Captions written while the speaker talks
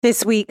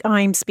This week,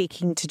 I'm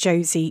speaking to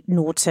Josie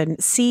Norton,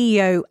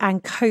 CEO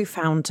and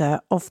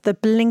co-founder of the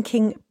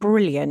blinking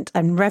brilliant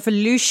and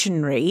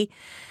revolutionary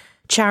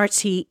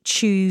charity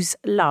Choose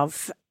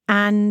Love.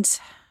 And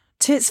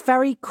to its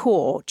very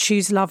core,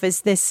 Choose Love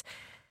is this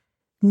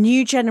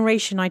new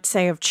generation, I'd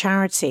say, of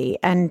charity.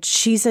 And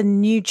she's a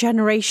new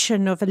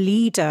generation of a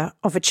leader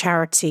of a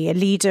charity, a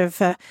leader of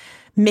a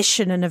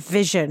mission and a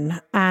vision.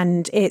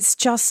 And it's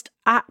just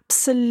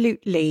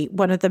absolutely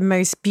one of the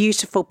most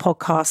beautiful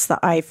podcasts that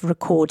I've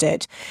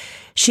recorded.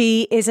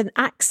 She is an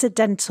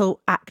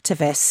accidental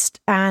activist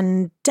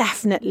and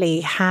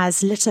definitely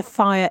has lit a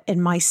fire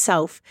in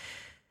myself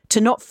to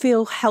not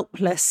feel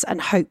helpless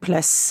and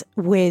hopeless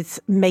with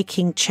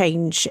making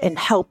change in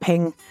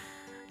helping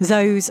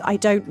those I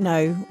don't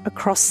know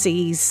across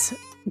these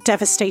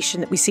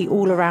devastation that we see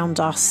all around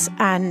us.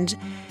 And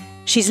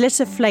she's lit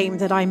a flame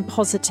that I'm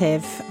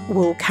positive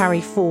will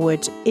carry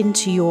forward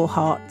into your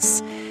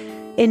hearts.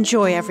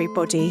 Enjoy,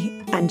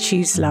 everybody, and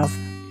choose love.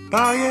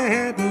 Bow your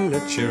head and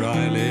let your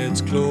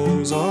eyelids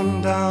close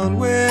on down.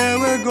 Where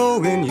we're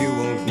going, you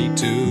won't need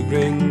to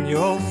bring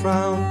your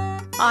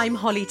frown. I'm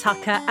Holly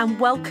Tucker, and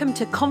welcome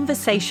to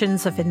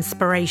Conversations of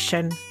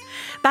Inspiration.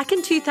 Back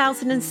in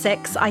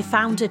 2006, I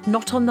founded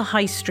Not on the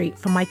High Street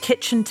from my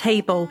kitchen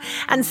table,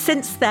 and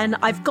since then,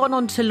 I've gone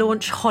on to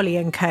launch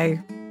Holly & Co.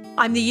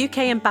 I'm the UK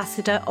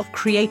ambassador of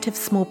creative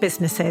small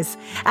businesses,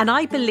 and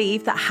I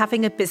believe that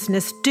having a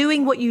business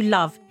doing what you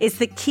love is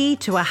the key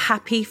to a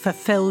happy,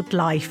 fulfilled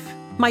life.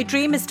 My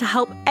dream is to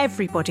help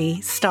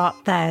everybody start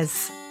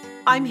theirs.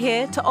 I'm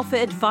here to offer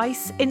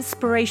advice,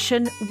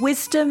 inspiration,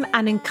 wisdom,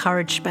 and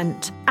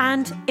encouragement.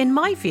 And in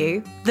my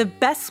view, the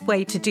best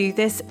way to do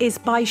this is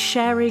by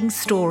sharing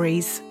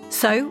stories.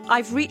 So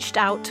I've reached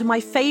out to my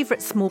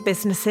favourite small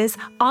businesses,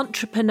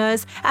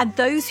 entrepreneurs, and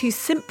those who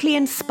simply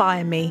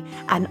inspire me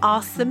and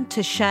asked them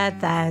to share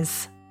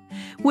theirs.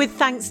 With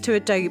thanks to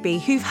Adobe,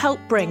 who've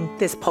helped bring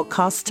this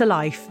podcast to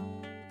life.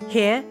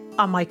 Here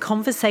are my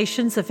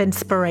conversations of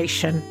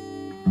inspiration.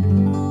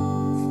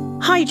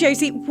 Hi,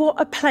 Josie. What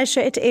a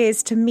pleasure it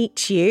is to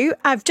meet you.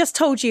 I've just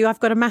told you I've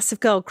got a massive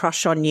girl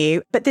crush on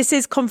you, but this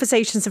is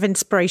Conversations of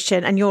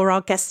Inspiration and you're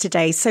our guest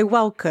today, so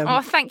welcome.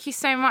 Oh, thank you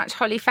so much,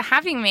 Holly, for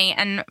having me,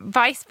 and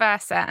vice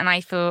versa. And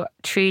I feel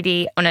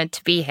truly honoured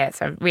to be here,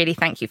 so really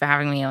thank you for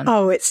having me on.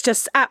 Oh, it's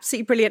just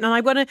absolutely brilliant. And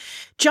I want to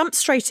jump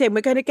straight in.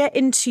 We're going to get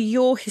into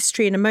your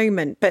history in a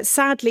moment, but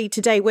sadly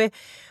today we're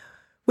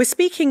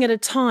speaking at a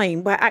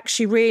time where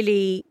actually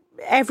really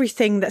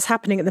everything that's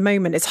happening at the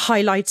moment is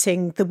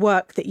highlighting the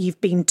work that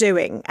you've been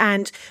doing.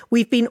 And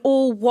we've been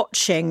all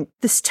watching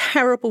this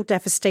terrible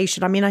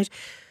devastation. I mean,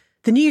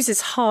 the news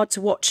is hard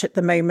to watch at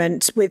the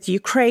moment with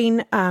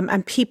Ukraine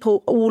and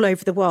people all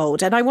over the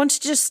world. And I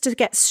wanted just to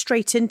get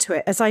straight into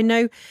it, as I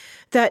know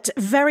that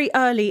very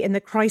early in the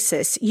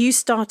crisis, you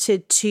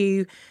started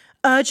to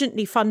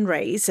urgently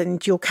fundraise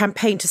and your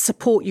campaign to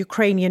support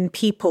Ukrainian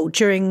people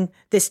during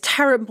this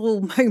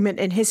terrible moment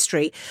in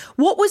history.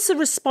 What was the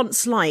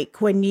response like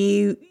when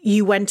you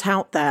went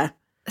out there?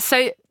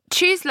 So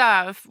Choose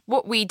Love,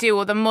 what we do,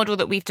 or the model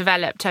that we've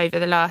developed over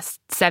the last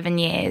 7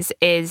 years,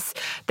 is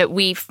that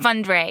we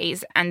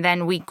fundraise and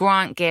then we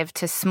grant give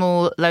to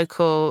small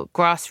local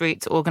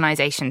grassroots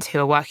organisations who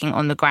are working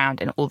on the ground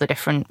in all the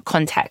different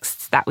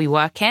contexts that we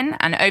work in.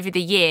 And over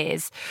the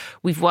years,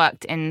 we've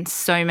worked in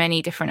so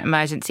many different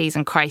emergencies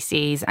and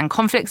crises and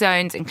conflict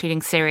zones,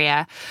 including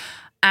Syria.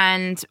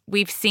 And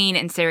we've seen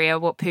in Syria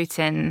what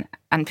Putin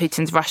and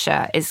Putin's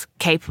Russia is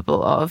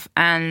capable of.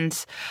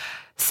 And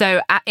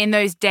so in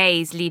those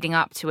days leading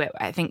up to it,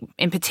 I think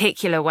in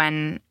particular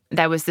when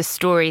there was the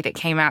story that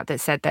came out that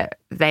said that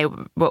they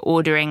were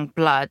ordering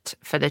blood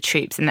for the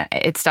troops and that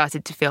it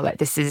started to feel like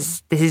this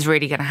is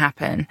really going to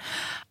happen,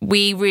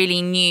 we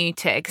really knew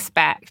to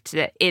expect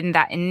that in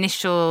that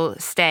initial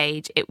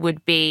stage, it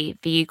would be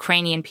the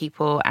Ukrainian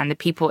people and the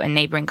people in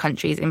neighbouring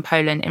countries, in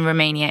Poland, in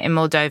Romania, in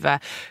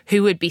Moldova,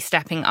 who would be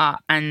stepping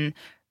up and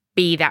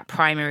be that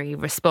primary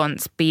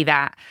response, be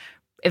that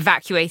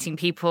evacuating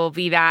people,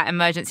 be that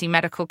emergency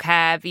medical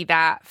care, be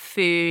that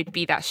food,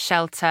 be that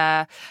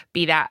shelter,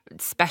 be that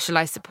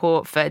specialised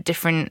support for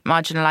different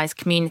marginalised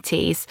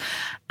communities.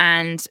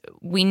 And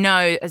we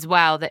know as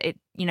well that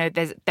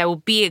there will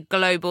be a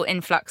global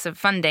influx of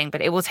funding,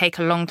 but it will take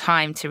a long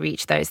time to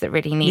reach those that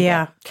really need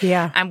it.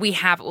 Yeah. And we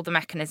have all the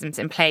mechanisms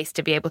in place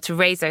to be able to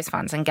raise those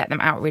funds and get them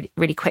out really,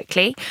 really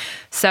quickly.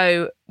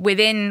 So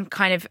within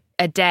kind of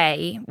a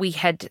day, we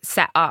had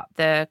set up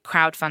the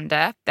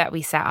crowdfunder that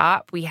we set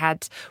up. We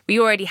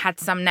already had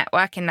some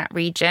network in that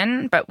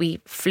region, but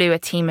we flew a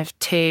team of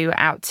 2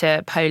 out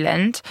to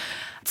Poland.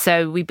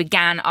 So we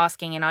began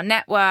asking in our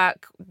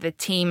network. The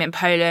team in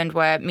Poland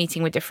were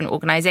meeting with different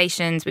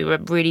organizations. We were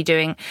really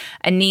doing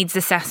a needs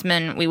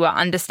assessment. We were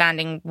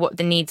understanding what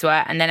the needs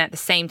were. And then at the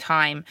same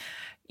time,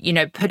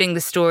 putting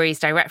the stories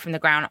direct from the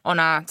ground on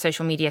our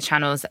social media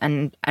channels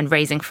and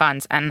raising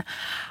funds. And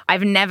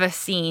I've never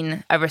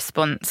seen a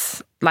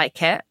response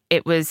like it.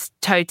 It was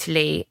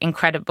totally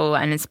incredible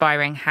and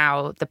inspiring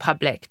how the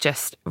public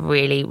just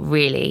really,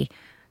 really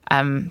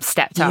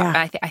stepped up.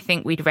 Yeah. I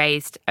think we'd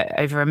raised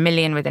over £1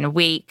 million within a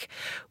week.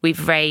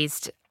 We've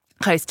raised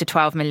close to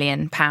 £12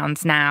 million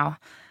now,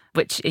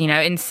 which,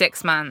 in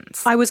 6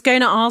 months. I was going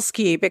to ask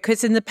you,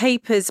 because in the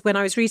papers, when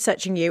I was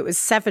researching you, it was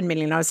 7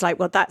 million. I was like,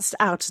 well, that's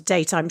out of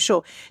date, I'm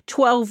sure.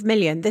 12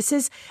 million. This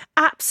is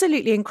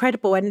absolutely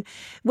incredible. And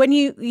when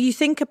you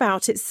think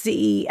about it,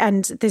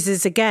 and this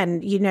is,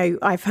 again,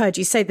 I've heard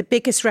you say the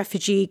biggest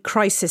refugee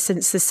crisis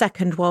since the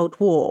Second World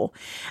War.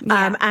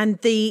 Yeah. And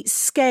the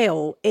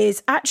scale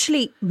is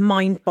actually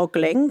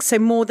mind-boggling. So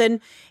more than,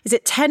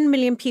 10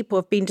 million people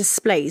have been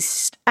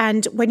displaced.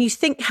 And when you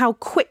think how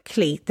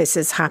quickly this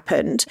has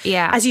happened,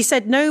 yeah, as you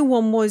said, no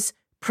one was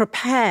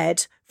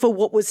prepared for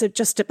what was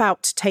just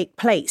about to take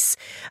place.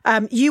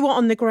 You were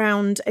on the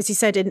ground, as you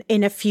said,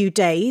 in a few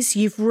days.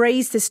 You've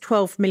raised this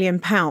 £12 million.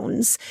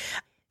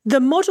 The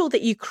model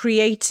that you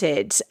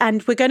created,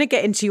 and we're going to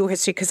get into your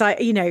history because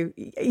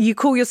you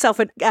call yourself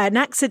an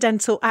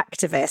accidental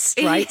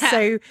activist, right? Yeah.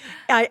 So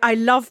I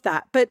love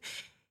that. But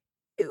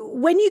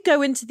when you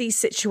go into these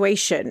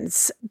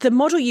situations, the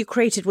model you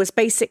created was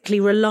basically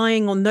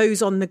relying on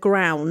those on the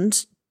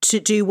ground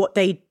to do what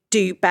they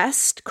do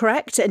best,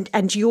 correct?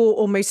 And you're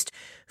almost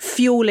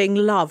fueling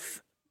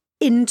love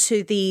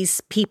into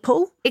these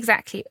people.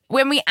 Exactly.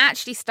 When we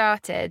actually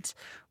started,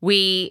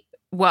 we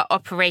were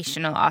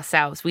operational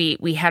ourselves. We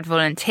had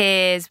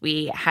volunteers.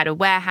 We had a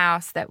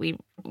warehouse that we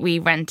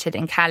rented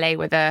in Calais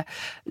with a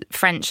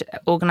French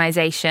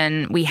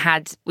organisation. We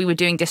were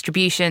doing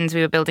distributions.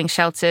 We were building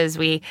shelters.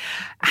 We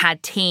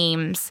had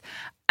teams.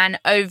 And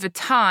over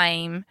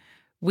time,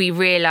 we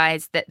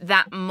realised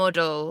that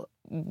model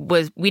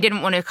we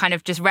didn't want to kind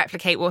of just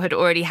replicate what had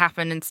already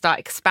happened and start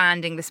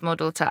expanding this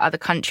model to other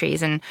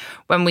countries. And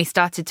when we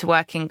started to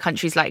work in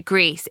countries like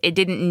Greece, it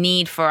didn't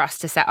need for us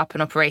to set up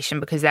an operation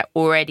because there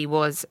already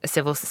was a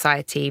civil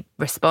society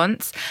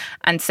response.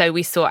 And so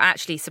we saw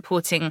actually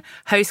supporting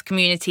host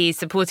communities,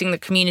 supporting the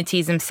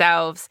communities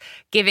themselves,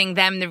 giving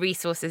them the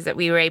resources that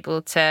we were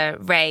able to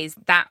raise.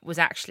 That was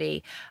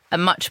actually a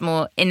much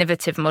more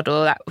innovative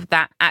model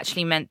that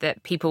actually meant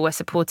that people were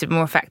supported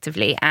more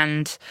effectively,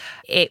 and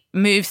it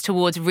moves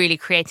towards really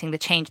creating the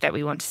change that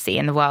we want to see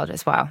in the world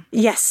as well.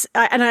 Yes,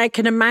 and I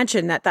can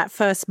imagine that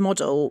first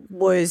model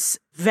was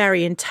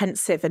very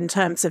intensive in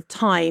terms of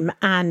time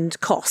and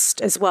cost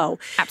as well.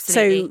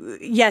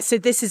 Absolutely. So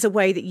this is a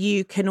way that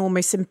you can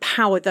almost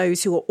empower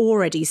those who are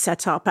already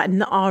set up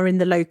and are in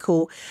the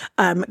local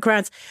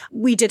grounds.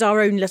 We did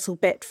our own little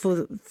bit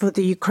for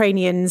the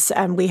Ukrainians,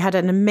 and we had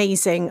an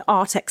amazing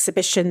art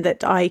exhibition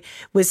that I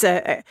was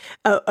a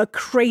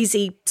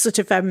crazy sort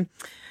of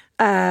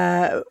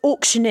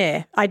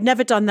auctioneer. I'd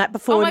never done that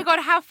before. Oh my God,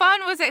 how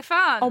fun was it?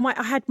 Fun?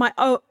 I had my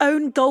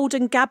own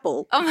golden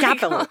gavel. Oh my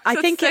God, I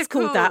think so it's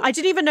called cool. that. I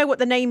didn't even know what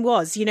the name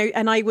was,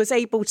 and I was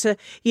able to,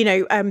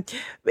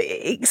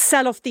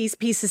 sell off these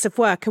pieces of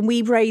work, and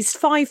we raised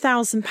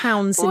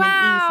 £5,000 in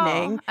an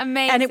evening.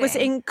 Amazing. And it was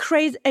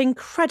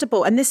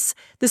incredible. And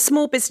the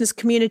small business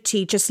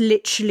community just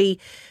literally,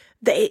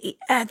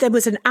 there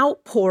was an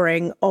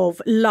outpouring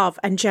of love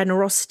and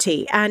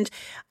generosity. And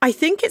I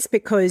think it's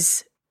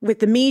because with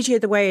the media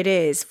the way it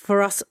is,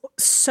 for us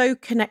so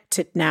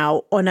connected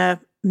now on a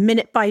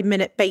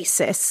minute-by-minute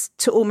basis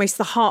to almost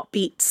the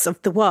heartbeats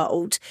of the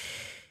world,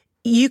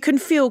 you can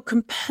feel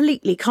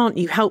completely, can't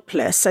you,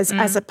 helpless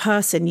as a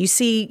person. You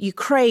see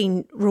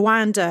Ukraine,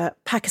 Rwanda,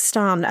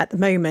 Pakistan at the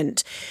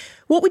moment.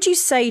 What would you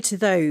say to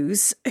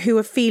those who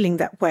are feeling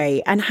that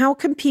way? And how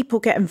can people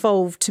get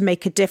involved to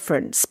make a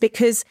difference?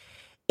 Because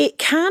it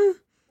can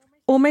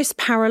almost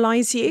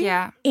paralyze you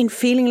in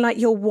feeling like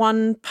you're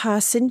one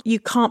person. You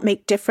can't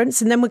make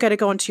difference. And then we're going to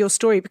go on to your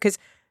story because,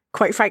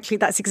 quite frankly,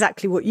 that's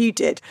exactly what you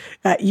did.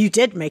 You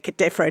did make a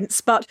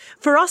difference. But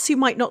for us who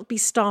might not be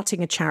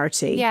starting a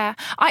charity. Yeah.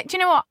 Do you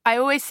know what? I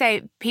always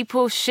say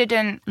people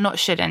shouldn't.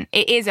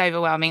 It is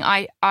overwhelming.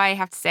 I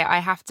have to say, I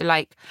have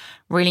to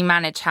really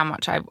manage how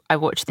much I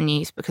watch the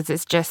news because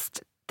there's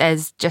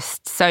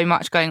just so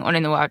much going on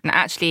in the world. And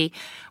actually,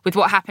 with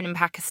what happened in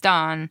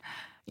Pakistan,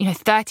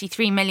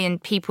 33 million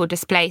people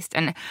displaced.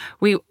 And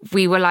we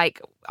were like,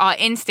 our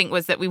instinct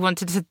was that we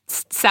wanted to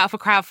set up a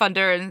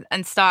crowdfunder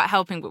and start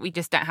helping, but we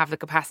just don't have the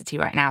capacity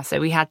right now. So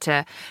we had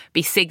to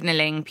be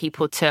signalling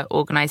people to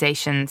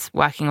organisations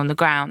working on the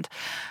ground.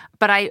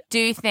 But I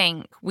do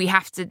think we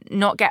have to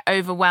not get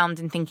overwhelmed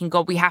in thinking,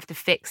 God, we have to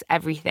fix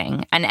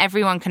everything. And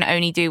everyone can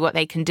only do what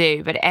they can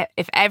do. But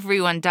if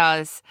everyone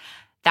does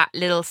that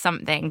little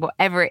something,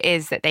 whatever it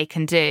is that they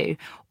can do,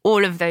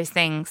 all of those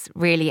things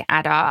really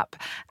add up.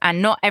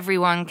 And not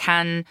everyone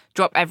can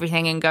drop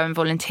everything and go and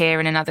volunteer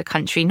in another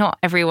country. Not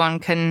everyone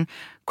can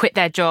quit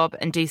their job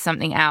and do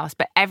something else,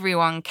 but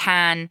everyone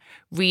can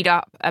read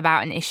up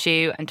about an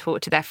issue and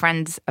talk to their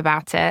friends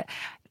about it.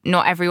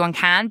 Not everyone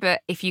can,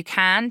 but if you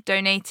can,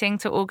 donating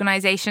to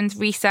organisations,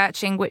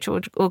 researching which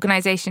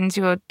organisations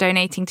you're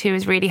donating to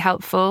is really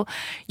helpful.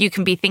 You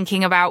can be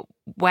thinking about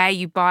where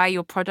you buy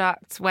your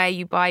products, where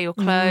you buy your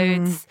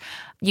clothes.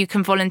 You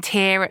can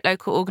volunteer at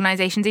local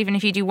organisations, even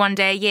if you do one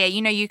day a year.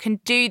 You know, you can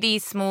do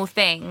these small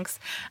things.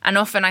 And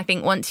often I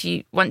think once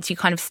you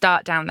kind of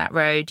start down that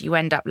road, you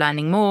end up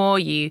learning more.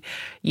 You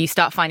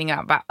start finding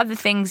out about other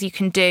things you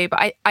can do.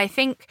 But I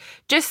think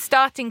just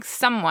starting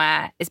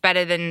somewhere is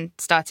better than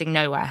starting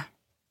nowhere,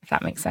 if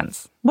that makes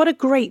sense. What a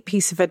great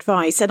piece of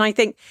advice. And I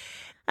think,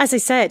 as I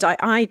said,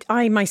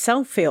 I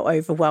myself feel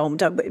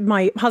overwhelmed.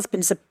 My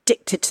husband's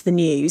addicted to the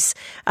news.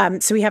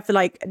 So we have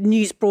the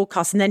news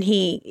broadcast, and then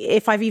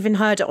if I've even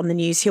heard it on the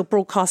news, he'll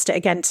broadcast it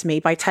again to me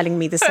by telling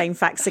me the same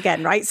facts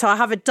again, right? So I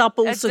have a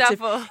double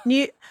of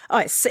new. Oh,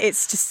 it's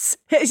just,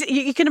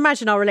 you can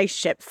imagine our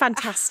relationship.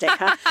 Fantastic.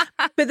 Huh?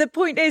 But the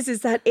point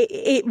is that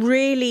it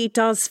really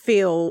does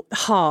feel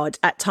hard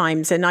at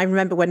times. And I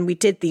remember when we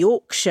did the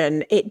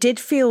auction, it did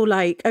feel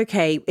like,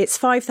 okay, it's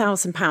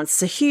 £5,000.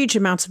 It's a huge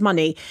amount of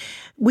money.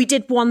 We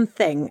did one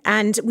thing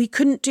and we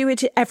couldn't do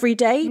it every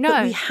day,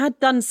 but we had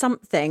done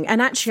something.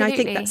 And actually,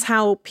 Absolutely. I think that's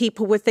how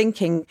people were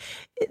thinking.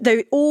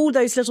 Though all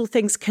those little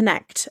things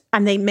connect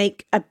and they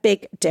make a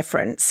big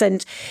difference.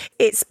 And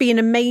it's been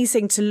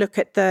amazing to look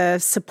at the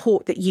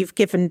support that you've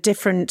given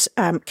different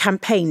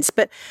campaigns.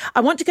 But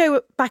I want to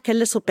go back a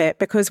little bit,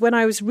 because when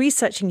I was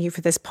researching you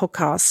for this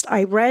podcast,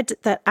 I read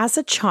that as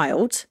a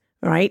child,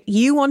 right,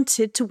 you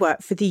wanted to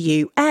work for the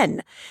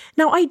UN.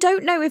 Now, I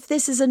don't know if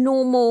this is a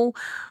normal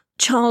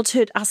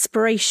childhood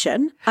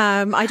aspiration.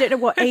 I don't know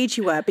what age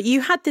you were, but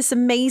you had this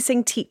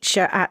amazing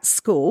teacher at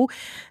school,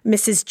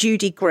 Mrs.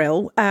 Judy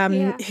Grill,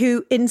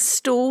 who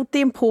installed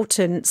the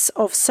importance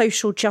of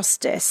social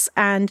justice.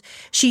 And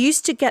she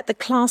used to get the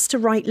class to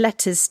write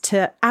letters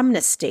to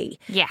Amnesty.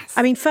 Yes.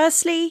 I mean,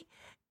 firstly,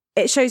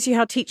 it shows you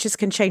how teachers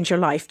can change your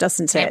life,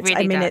 doesn't it? It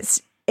really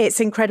does.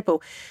 It's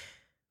incredible.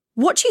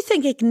 What do you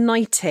think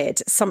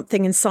ignited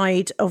something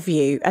inside of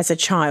you as a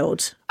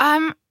child?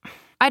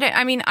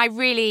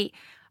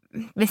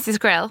 Mrs.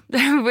 Grill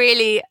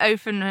really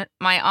opened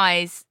my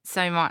eyes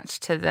so much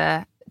to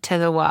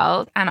the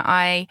world, and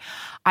I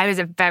was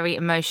a very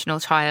emotional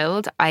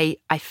child. I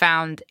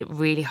found it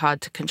really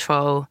hard to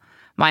control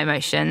my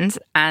emotions,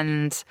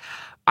 and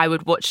I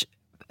would watch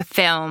a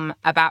film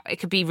it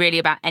could be really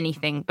about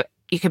anything, but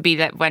it could be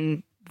that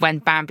when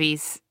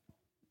Bambi's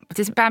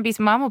Bambi's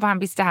mum or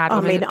Bambi's dad?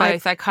 Or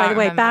both? I can't By the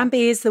way, remember.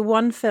 Bambi is the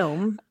one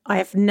film I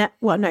have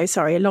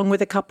along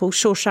with a couple,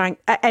 Shawshank.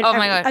 Oh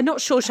my God. Not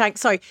Shawshank,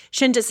 sorry,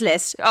 Schindler's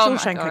List. Oh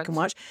Shawshank my God. I can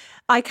watch.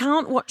 I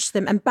can't watch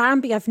them. And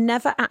Bambi I've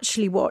never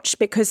actually watched,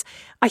 because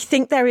I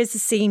think there is a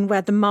scene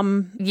where the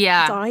mum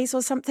dies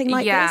or something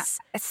like this.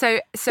 So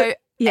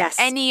yes.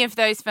 Any of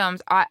those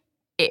films, but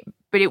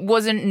it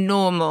wasn't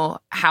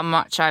normal how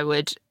much I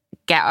would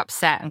get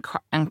upset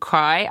and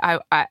cry.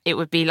 It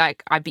would be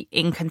like I'd be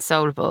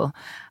inconsolable.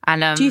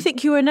 And do you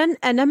think you were an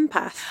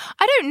empath?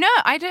 I don't know.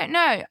 I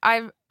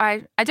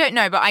don't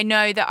know, but I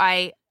know that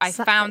I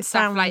found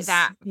stuff like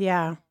that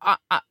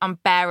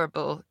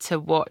unbearable to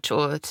watch,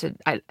 or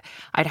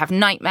I'd have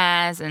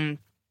nightmares, and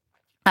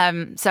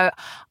so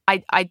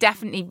I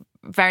definitely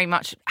very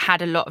much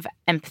had a lot of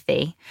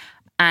empathy.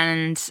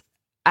 And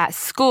at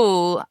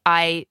school,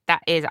 I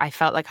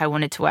felt like I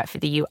wanted to work for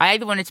the UN. I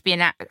either wanted to be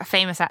a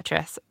famous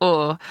actress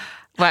or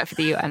work for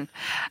the UN.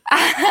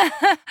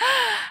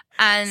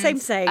 And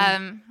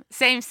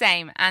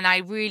same. And I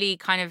really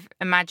kind of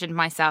imagined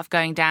myself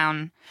going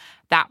down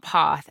that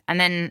path. And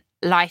then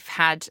life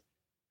had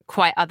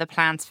quite other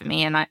plans for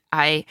me. And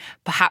I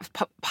perhaps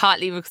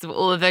partly because of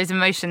all of those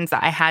emotions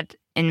that I had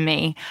in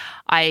me,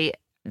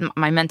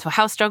 my mental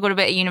health struggled a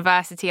bit at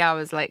university. I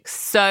was like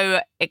so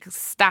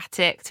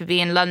ecstatic to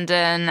be in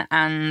London,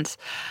 and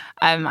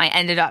I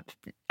ended up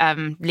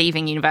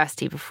leaving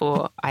university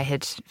before I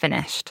had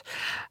finished,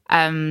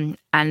 and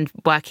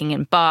working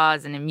in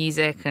bars and in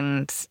music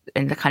and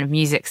in the kind of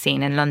music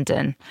scene in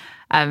London.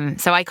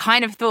 So I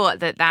kind of thought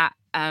that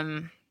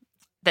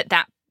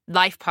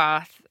life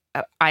path,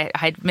 I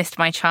had missed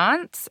my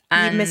chance.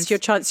 And you missed your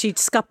chance. You'd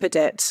scuppered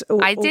it.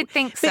 I did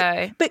think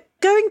so. But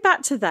going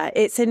back to that,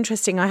 it's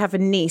interesting. I have a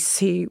niece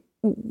who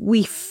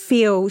we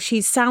feel she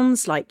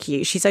sounds like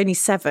you. She's only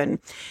 7.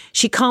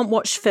 She can't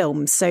watch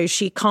films, so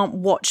she can't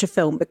watch a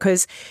film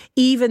because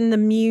even the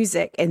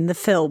music in the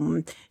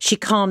film, she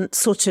can't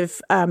sort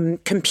of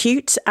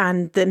compute.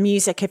 And the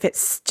music, if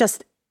it's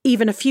just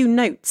even a few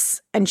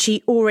notes, and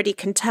she already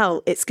can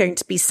tell it's going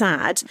to be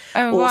sad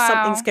or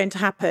something's going to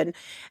happen.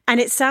 And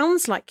it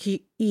sounds like you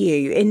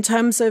in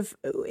terms of,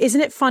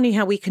 isn't it funny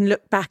how we can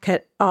look back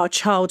at our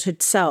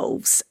childhood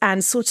selves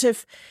and sort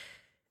of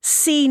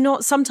see,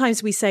 not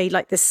sometimes we say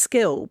like the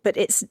skill, but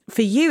it's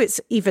for you, it's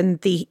even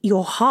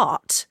your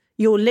heart,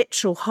 your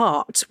literal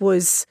heart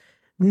was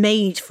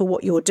made for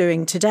what you're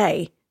doing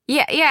today.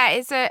 Yeah.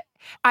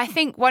 I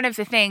think one of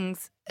the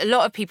things a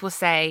lot of people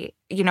say,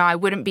 I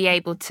wouldn't be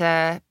able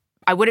to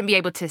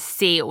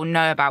see or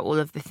know about all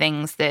of the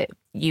things that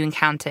you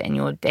encounter in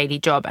your daily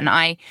job. And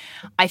I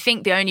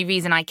think the only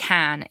reason I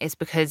can is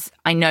because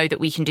I know that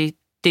we can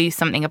do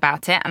something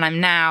about it. And I'm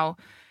now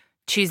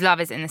Choose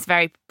Love is in this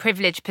very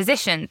privileged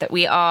position that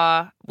we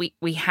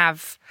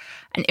have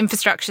an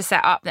infrastructure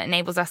set up that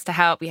enables us to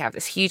help. We have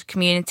this huge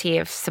community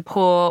of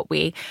support.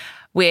 We're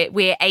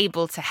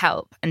able to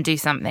help and do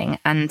something.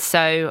 And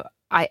so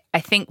I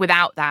think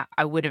without that,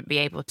 I wouldn't be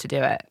able to do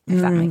it,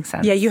 if that makes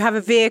sense. Yeah, you have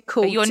a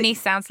vehicle. But your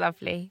niece sounds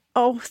lovely.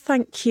 Oh,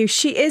 thank you.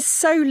 She is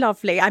so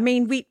lovely. I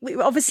mean, we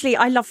obviously,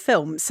 I love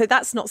films, so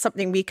that's not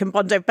something we can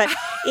bond over, but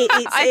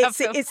I love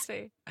films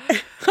too.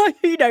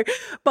 You know,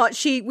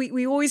 but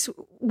we always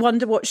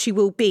wonder what she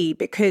will be,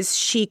 because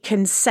she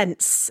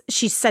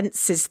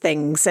senses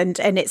things, and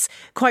it's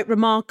quite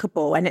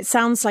remarkable. And it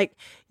sounds like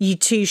you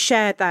two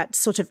share that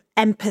sort of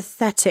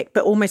empathetic,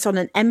 but almost on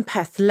an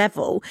empath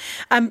level.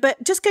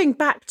 But just going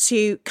back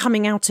to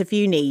coming out of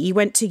uni, you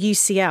went to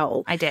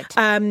UCL. I did.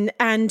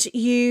 And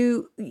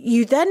you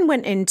then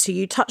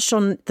you touched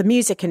on the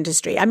music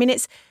industry. I mean,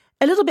 it's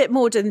a little bit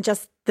more than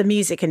just the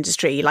music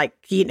industry. Like,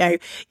 you know,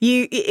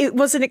 it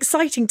was an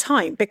exciting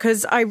time,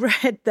 because I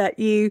read that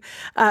you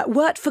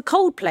worked for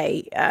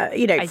Coldplay,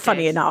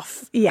 funny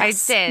enough.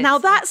 Yes. I did. Now,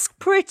 that's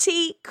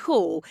pretty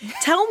cool.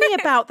 Tell me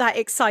about that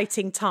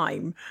exciting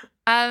time.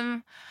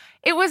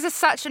 It was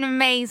such an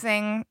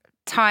amazing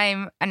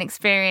time and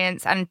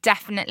experience, and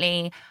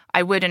definitely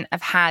I wouldn't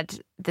have had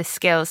the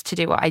skills to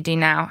do what I do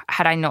now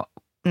had I not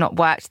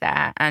worked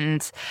there.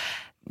 And,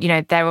 you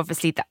know, they're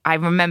obviously, I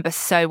remember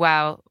so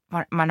well,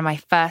 one of my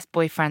first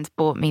boyfriends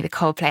bought me the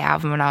Coldplay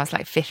album when I was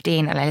like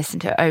 15, and I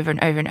listened to it over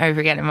and over and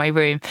over again in my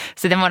room.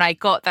 So then when I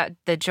got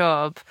the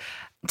job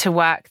to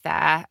work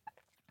there,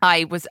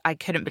 I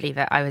couldn't believe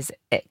it. I was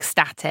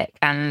ecstatic,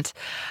 and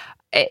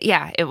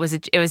it was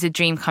a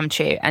dream come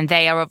true. And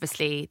they are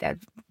obviously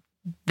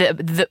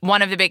the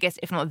one of the biggest,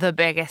 if not the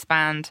biggest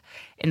band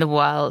in the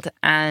world,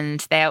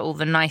 and they are all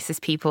the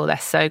nicest people. They're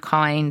so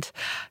kind.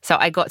 So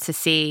I got to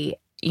see,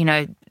 you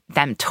know,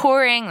 them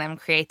touring, them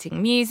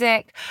creating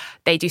music.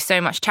 They do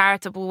so much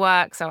charitable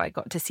work, so I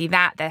got to see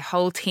that. Their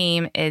whole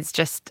team is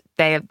just,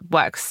 they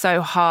work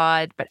so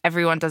hard, but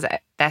everyone does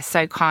it. They're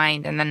so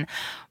kind. And then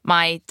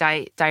my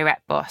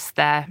direct boss,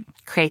 their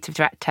creative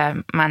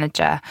director,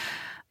 manager,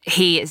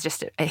 he's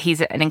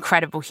an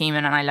incredible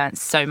human, and I learned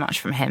so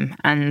much from him.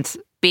 And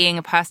being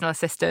a personal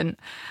assistant,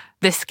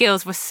 the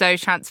skills were so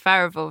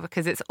transferable,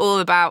 because it's all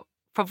about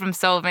problem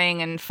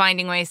solving and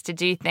finding ways to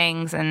do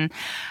things, and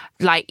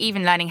like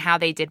even learning how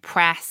they did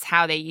press,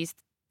 how they used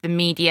the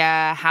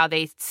media, how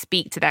they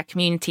speak to their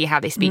community, how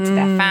they speak to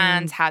their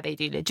fans, how they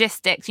do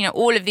logistics. You know,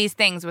 all of these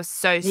things were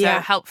so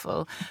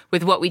helpful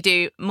with what we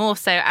do, more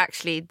so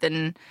actually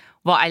than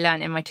what I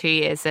learned in my 2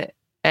 years at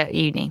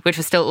uni, which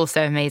was still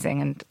also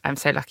amazing, and I'm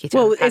so lucky to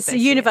have had it's the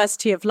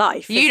University of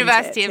Life.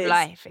 University of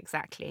Life,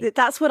 exactly.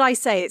 That's what I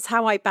say. It's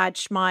how I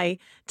badge my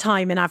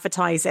time in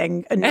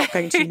advertising and not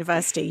going to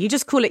university. You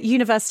just call it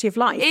University of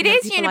Life. It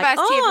is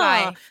University of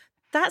Life.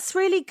 That's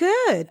really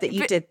good that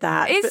you did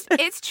that.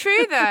 It's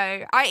true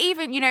though. I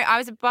even, you know, I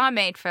was a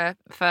barmaid for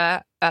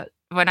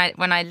when I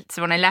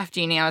left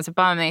uni, I was a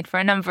barmaid for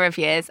a number of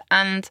years,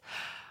 and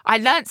I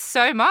learnt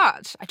so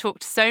much. I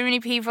talked to so many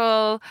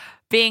people,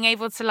 being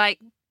able to like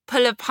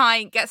pull a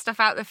pint, get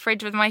stuff out the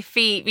fridge with my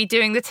feet, be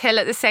doing the till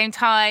at the same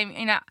time.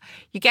 You know,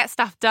 you get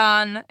stuff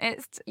done.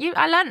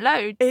 I learnt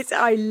loads.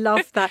 I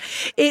love that.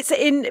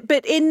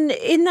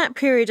 In that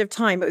period of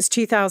time, it was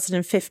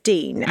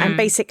 2015, and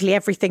basically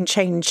everything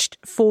changed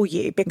for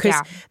you,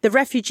 because the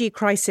refugee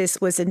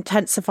crisis was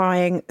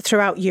intensifying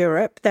throughout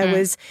Europe. There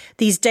was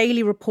these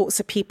daily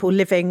reports of people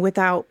living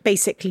without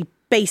basically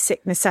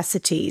basic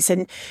necessities,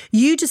 and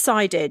you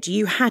decided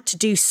you had to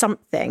do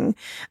something.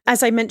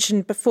 As I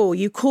mentioned before,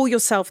 you call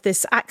yourself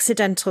this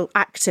accidental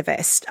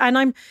activist, and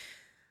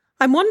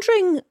I'm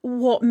wondering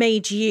what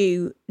made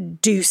you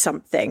do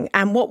something,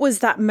 and what was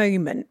that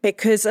moment?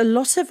 Because a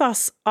lot of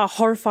us are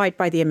horrified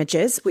by the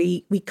images.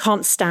 We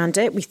can't stand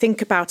it. We think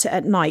about it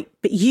at night,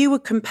 but you were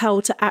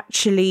compelled to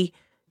actually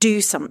do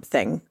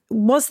something.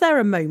 Was there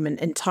a moment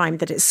in time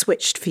that it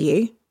switched for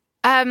you?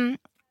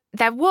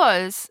 There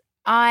was.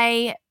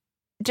 I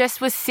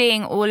just was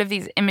seeing all of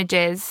these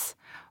images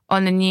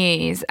on the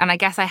news, and I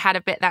guess I had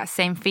a bit that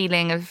same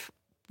feeling of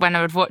when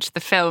I would watch the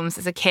films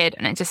as a kid,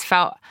 and it just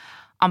felt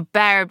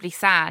unbearably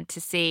sad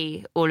to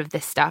see all of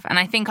this stuff. And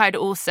I think I'd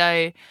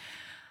also,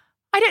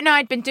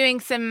 I'd been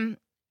doing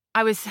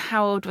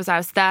how old was I? I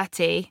was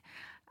 30,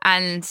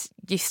 and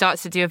you start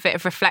to do a bit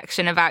of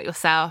reflection about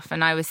yourself,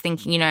 and I was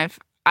thinking, you know, if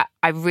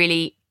I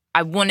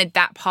wanted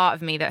that part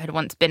of me that had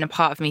once been a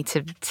part of me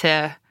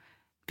to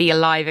be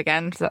alive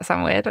again. Does that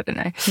sound weird? I don't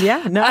know.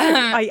 Yeah, no,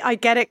 I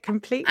get it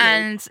completely.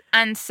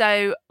 And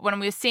so when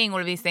we were seeing all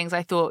of these things,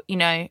 I thought, you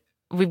know,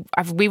 we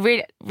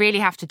really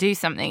have to do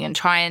something and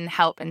try and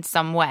help in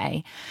some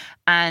way.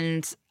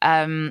 And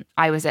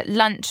I was at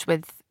lunch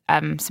with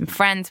some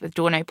friends, with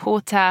Dorno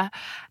Porter,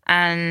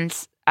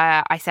 and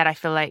I said, I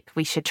feel like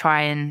we should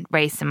try and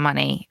raise some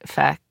money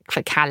for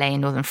Calais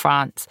in northern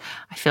France.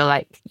 I feel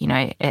like, you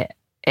know,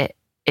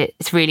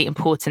 it's really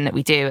important that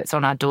we do. It's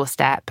on our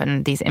doorstep,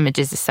 and these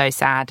images are so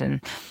sad.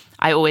 And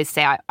I always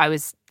say I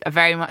was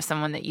very much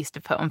someone that used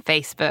to put on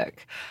Facebook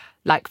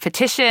like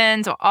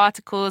petitions or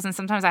articles, and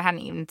sometimes I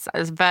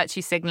was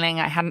virtue signaling,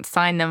 I hadn't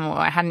signed them or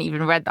I hadn't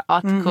even read the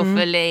article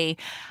fully,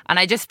 and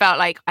I just felt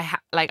like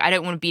I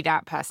don't want to be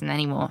that person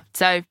anymore.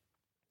 So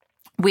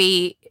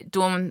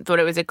Dawn thought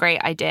it was a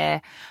great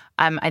idea.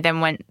 I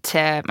then went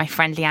to my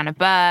friend Leanna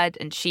Bird,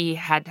 and she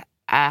had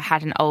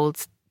an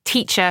old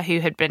teacher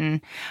who had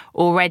been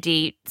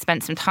already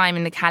spent some time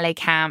in the Calais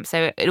camp,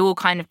 so it all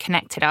kind of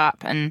connected up.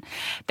 And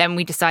then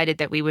we decided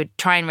that we would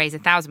try and raise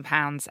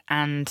 £1,000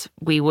 and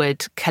we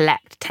would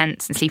collect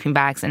tents and sleeping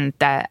bags. And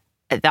the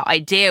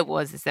idea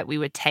is that we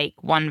would take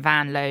one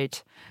van load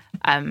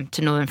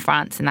to northern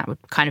France, and that would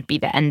kind of be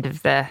the end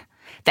of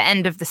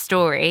the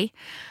story.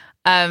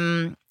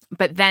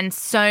 But then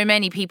so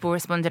many people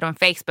responded on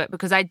Facebook,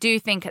 because I do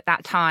think at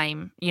that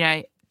time,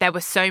 there were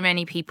so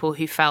many people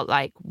who felt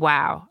like,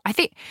 wow. I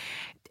think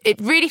it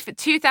really, for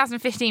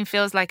 2015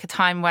 feels like a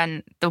time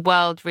when the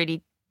world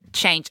really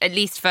changed, at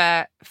least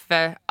for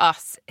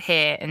us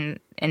here in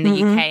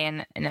the UK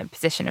and in a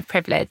position of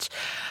privilege.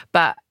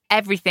 But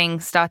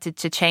everything started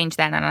to change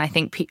then, and I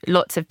think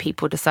lots of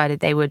people decided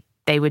they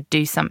would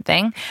do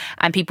something,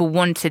 and people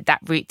wanted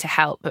that route to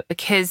help. But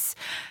because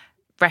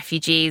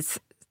refugees,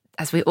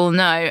 as we all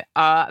know,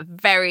 are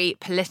very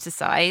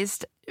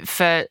politicised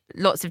for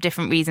lots of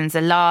different reasons.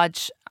 The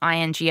large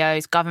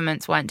INGOs,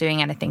 governments weren't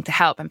doing anything to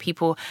help, and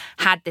people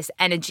had this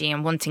energy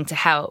and wanting to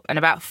help. And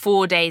about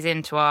 4 days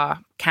into our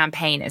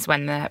campaign is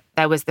when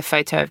there was the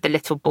photo of the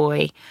little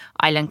boy,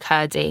 Aylan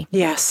Kurdi,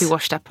 who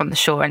washed up on the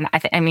shore. And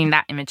I mean,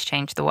 that image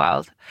changed the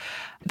world.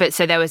 But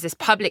so there was this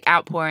public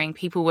outpouring.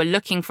 People were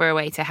looking for a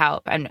way to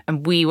help, and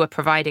we were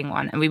providing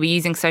one. And we were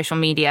using social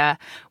media,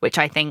 which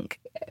I think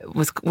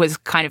was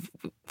kind of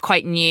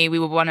quite new. We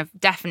were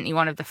definitely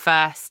one of the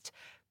first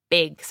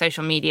big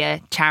social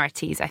media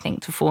charities, I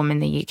think, to form in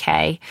the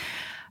UK.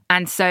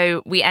 And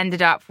so we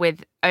ended up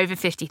with over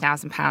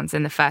 £50,000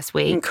 in the first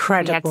week.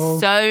 Incredible.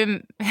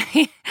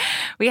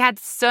 We had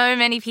so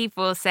many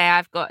people say,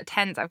 I've got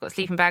tents, I've got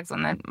sleeping bags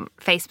on the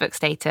Facebook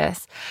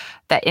status,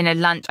 that in a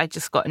lunch I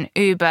just got an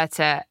Uber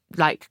to,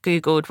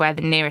 Googled where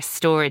the nearest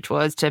storage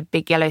was, to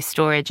Big Yellow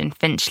Storage in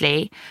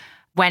Finchley.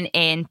 Went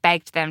in,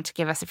 begged them to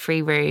give us a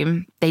free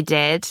room. They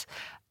did.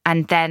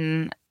 And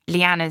then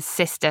Leanna's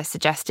sister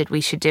suggested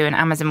we should do an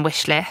Amazon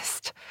wish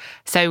list.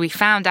 So we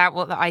found out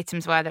what the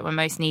items were that were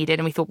most needed,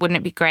 and we thought, wouldn't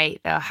it be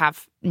great? They'll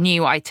have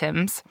new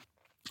items.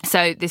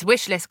 So this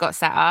wish list got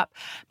set up,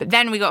 but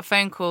then we got a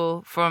phone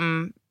call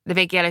from the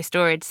Big Yellow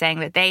Storage saying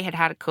that they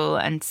had a call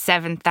and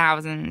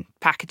 7,000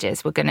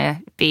 packages were going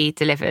to be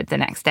delivered the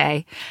next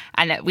day,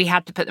 and that we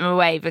had to put them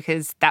away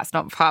because that's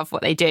not part of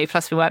what they do.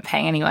 Plus we weren't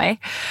paying anyway.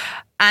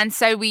 And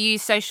so we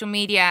used social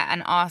media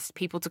and asked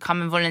people to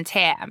come and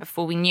volunteer. And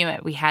before we knew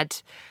it, we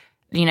had,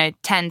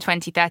 10,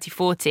 20, 30,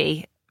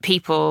 40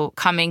 people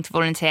coming to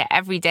volunteer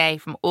every day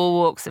from all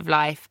walks of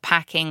life,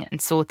 packing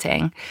and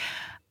sorting.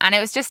 And it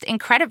was just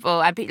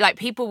incredible.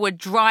 People were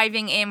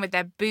driving in with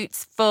their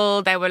boots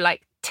full. There were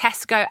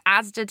Tesco,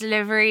 Asda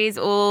deliveries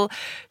all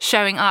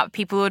showing up,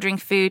 people ordering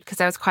food, because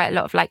there was quite a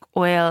lot of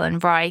oil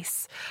and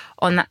rice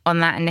on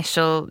that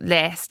initial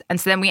list. And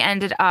so then we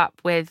ended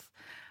up with,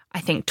 I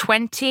think,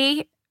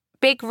 20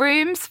 big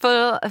rooms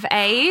full of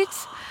aid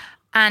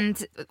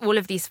and all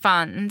of these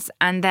funds.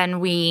 And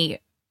then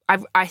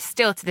I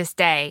still to this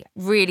day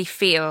really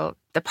feel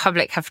the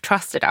public have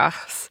trusted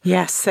us.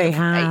 Yes, they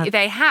have.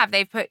 They have.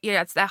 They've put,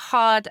 it's their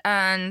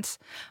hard-earned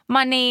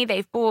money.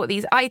 They've bought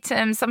these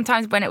items.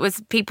 Sometimes when it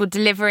was people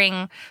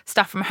delivering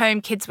stuff from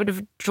home, kids would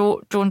have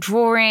drawn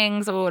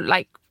drawings or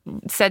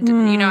said,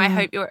 I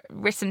hope you're,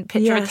 written a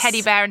picture of a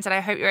teddy bear and said, I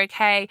hope you're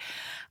okay.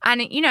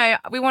 And,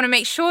 we want to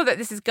make sure that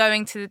this is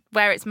going to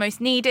where it's most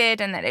needed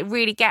and that it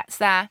really gets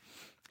there.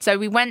 So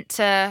we went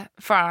to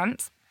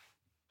France,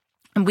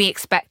 and we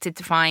expected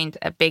to find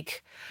a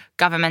big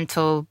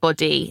governmental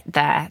body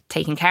there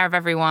taking care of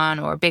everyone,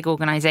 or a big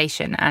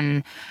organisation.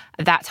 And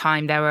at that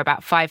time, there were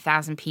about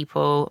 5,000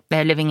 people.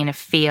 They're living in a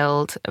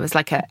field. It was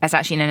it's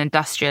actually in an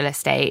industrial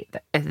estate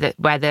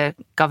where the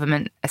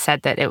government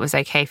said that it was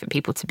okay for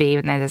people to be,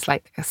 and there's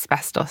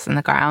asbestos in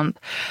the ground.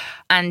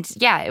 And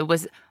it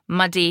was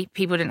muddy.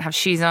 People didn't have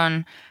shoes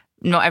on.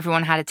 Not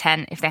everyone had a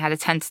tent. If they had a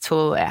tent at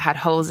all, it had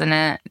holes in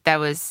it.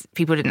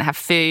 People didn't have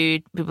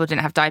food. People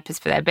didn't have diapers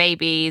for their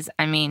babies.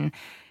 I mean,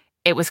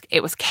 it was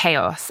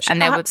chaos.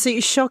 And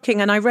absolutely shocking.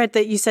 And I read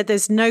that you said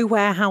there's no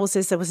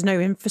warehouses, there was no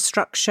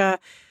infrastructure,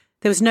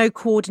 there was no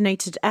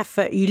coordinated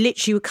effort. You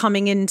literally were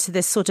coming into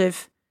this sort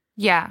of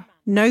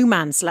no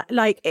man's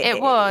land.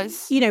 It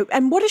was.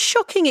 And what a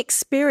shocking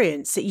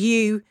experience that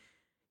you've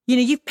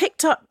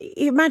picked up.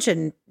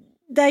 Imagine,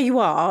 there you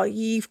are,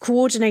 you've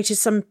coordinated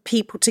some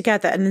people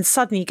together, and then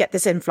suddenly you get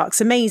this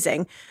influx.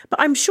 Amazing. But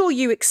I'm sure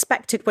you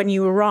expected when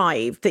you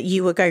arrived that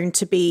you were going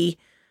to be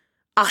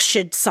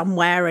ushered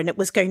somewhere, and it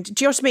was going to,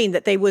 do you know what I mean?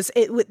 That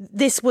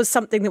this was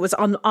something that was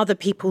on other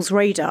people's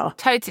radar.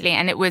 Totally.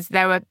 And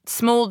there were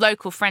small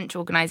local French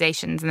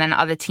organisations and then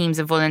other teams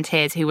of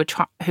volunteers who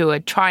were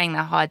trying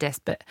their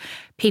hardest, but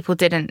people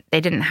didn't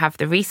have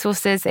the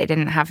resources, they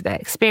didn't have the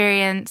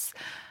experience.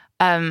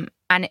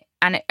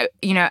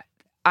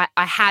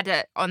 I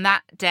had on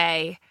that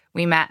day,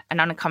 we met an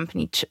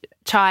unaccompanied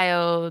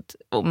child,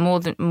 or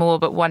more,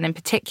 but one in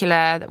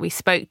particular that we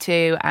spoke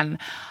to. And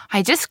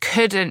I just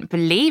couldn't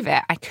believe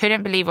it. I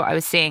couldn't believe what I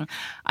was seeing.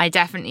 I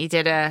definitely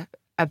did a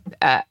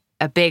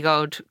big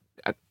old,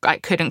 I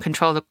couldn't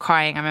control the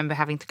crying. I remember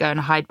having to go and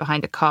hide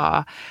behind a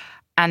car.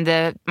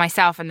 And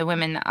myself and the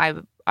women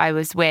that I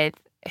was with,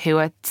 who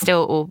are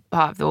still all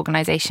part of the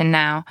organisation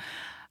now,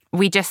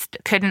 we just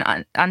couldn't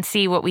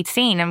unsee what we'd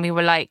seen. And we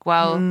were like,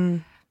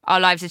 well, our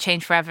lives have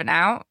changed forever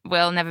now.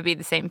 We'll never be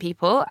the same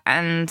people,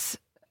 and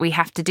we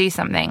have to do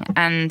something.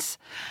 And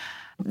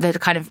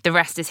the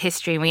rest is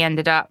history. We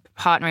ended up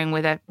partnering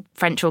with a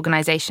French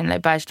organisation, Le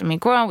Berge de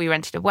Migrants. We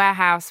rented a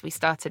warehouse. We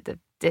started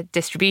the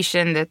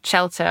distribution, the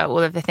shelter, all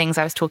of the things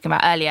I was talking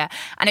about earlier.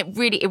 And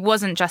it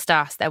wasn't just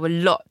us. There were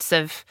lots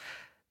of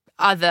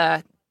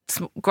other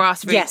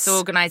grassroots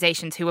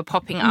organisations who were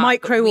popping up.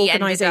 Micro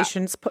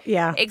organisations,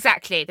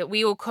 Exactly, that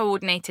we all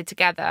coordinated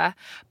together.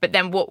 But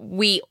then what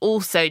we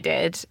also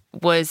did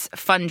was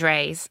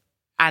fundraise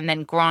and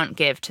then grant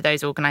give to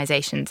those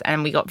organisations.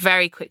 And we got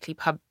very quickly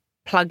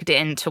plugged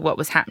into what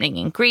was happening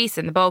in Greece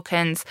and the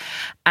Balkans,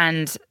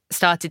 and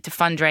started to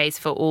fundraise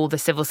for all the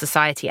civil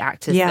society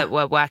actors that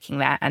were working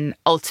there. And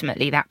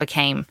ultimately that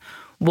became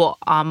what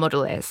our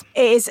model is.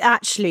 It is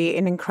actually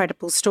an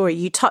incredible story.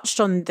 You touched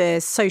on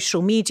the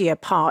social media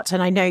part,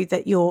 and I know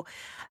that your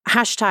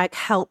hashtag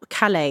Help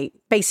Calais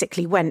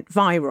basically went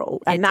viral,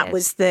 and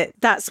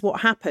that's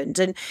what happened.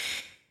 And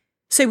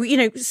so,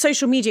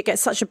 social media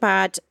gets such a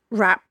bad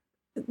rap,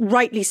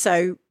 rightly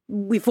so.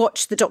 We've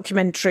watched the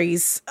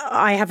documentaries.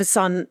 I have a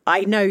son.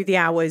 I know the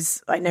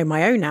hours. I know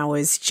my own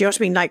hours. Do you know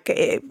what I mean?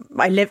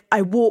 Like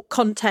I walk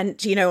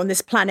content, on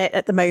this planet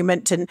at the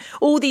moment, and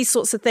all these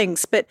sorts of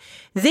things. But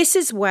this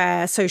is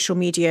where social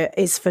media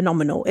is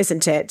phenomenal,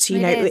 isn't it?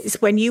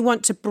 It's when you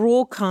want to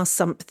broadcast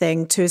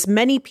something to as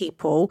many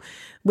people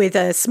with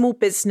a small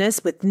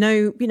business, with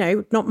no,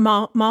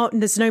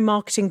 there's no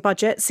marketing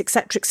budgets, et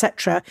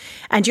cetera,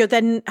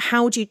 and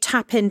how do you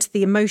tap into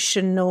the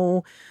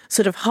emotional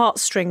sort of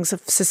heartstrings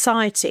of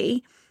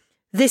society?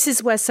 This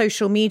is where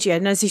social media,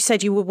 and as you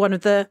said, you were one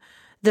of the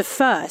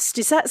first.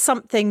 Is that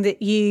something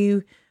that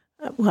you?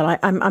 Well,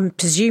 I'm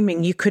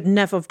presuming you could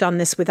never have done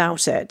this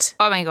without it.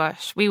 Oh my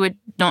gosh, we would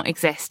not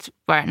exist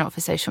were it not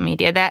for social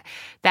media.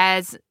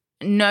 There's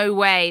no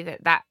way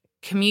that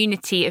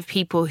community of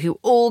people who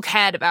all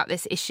cared about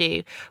this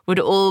issue would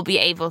all be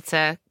able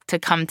to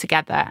come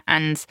together,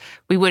 and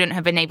we wouldn't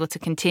have been able to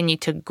continue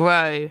to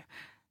grow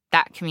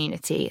that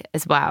community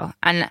as well.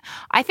 And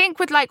I think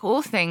with like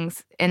all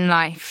things in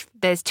life,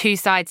 there's two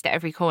sides to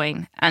every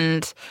coin,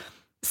 and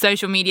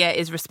social media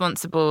is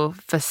responsible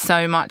for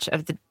so much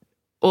of the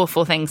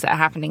awful things that are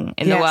happening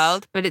in the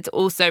world, but it's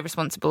also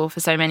responsible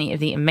for so many of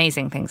the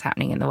amazing things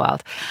happening in the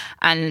world.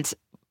 And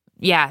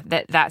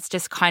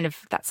that's kind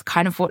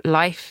of what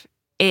life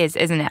is,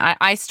 isn't it?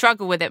 I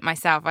struggle with it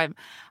myself.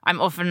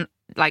 I'm often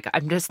like,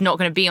 I'm just not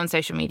going to be on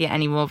social media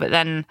anymore, but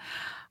then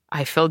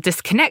I feel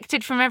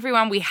disconnected from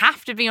everyone. We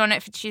have to be on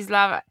it for Choose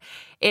Love.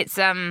 It's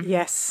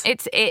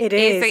it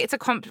is.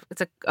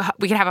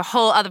 We could have a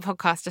whole other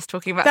podcast just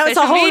talking about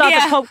social media. That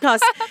was a whole other podcast.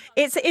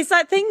 It's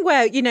that thing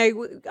where,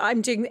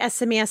 I'm doing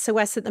SME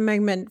SOS at the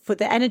moment for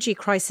the energy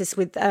crisis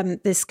with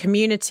this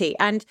community,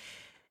 and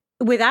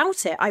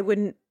without it, I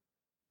wouldn't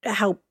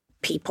help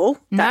people.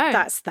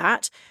 That's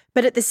that.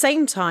 But at the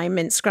same time,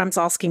 Instagram's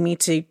asking me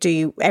to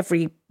do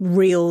every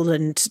reel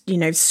and,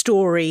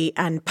 story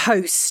and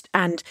post.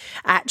 And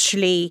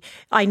actually,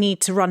 I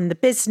need to run the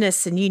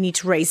business and you need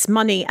to raise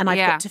money and I've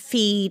got to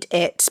feed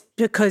it,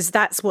 because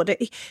that's what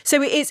it...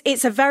 So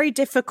it's a very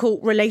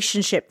difficult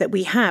relationship that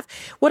we have.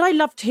 What I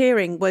loved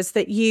hearing was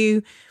that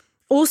you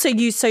also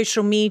use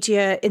social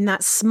media in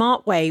that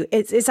smart way.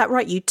 Is that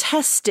right? You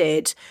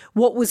tested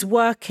what was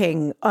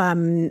working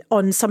on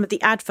some of the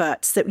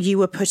adverts that you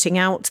were putting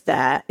out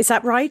there. Is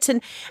that right?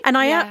 And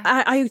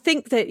I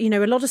think that,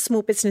 a lot of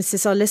small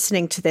businesses are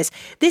listening to this.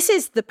 This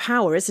is the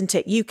power, isn't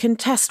it? You can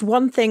test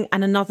one thing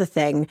and another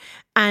thing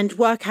and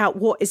work out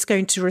what is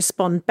going to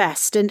respond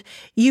best. And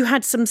you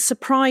had some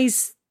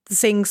surprising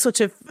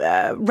sort of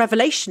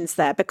revelations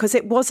there, because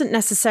it wasn't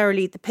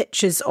necessarily the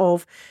pictures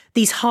of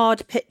these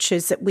hard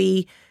pictures that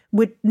we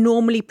would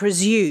normally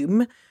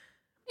presume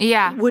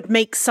would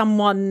make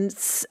someone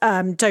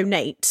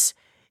donate.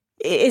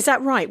 Is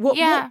that right?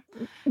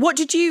 What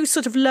did you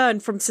sort of learn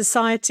from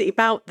society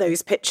about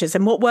those pictures,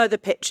 and what were the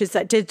pictures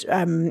that did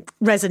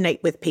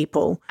resonate with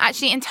people?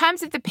 Actually, in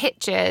terms of the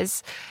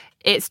pictures,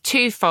 it's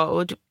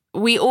twofold.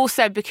 We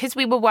also, because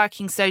we were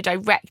working so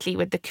directly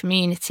with the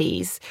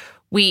communities,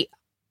 we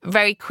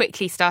very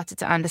quickly started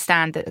to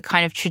understand that the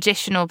kind of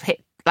traditional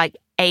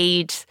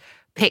aid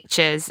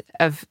pictures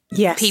of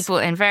people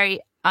in very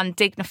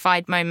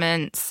undignified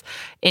moments,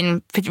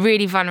 in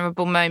really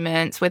vulnerable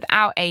moments,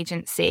 without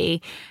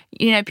agency,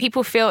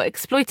 people feel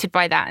exploited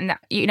by that. And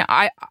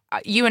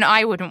you and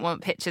I wouldn't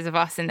want pictures of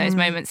us in those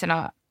moments in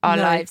our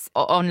lives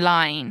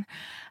online.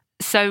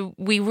 So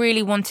we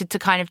really wanted to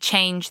kind of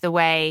change the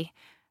way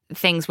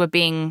things were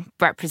being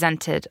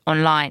represented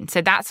online.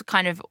 So that's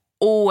kind of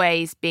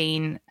always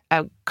been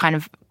a kind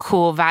of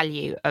core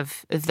value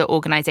of the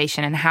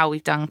organisation and how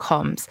we've done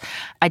comms.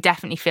 I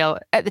definitely feel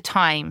at the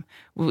time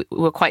we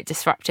were quite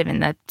disruptive in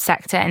the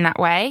sector in that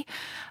way.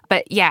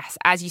 But yes,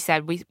 as you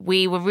said,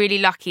 we were really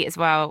lucky as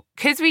well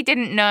because we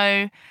didn't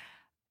know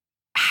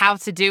how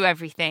to do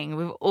everything.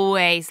 We've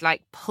always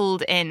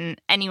pulled in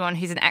anyone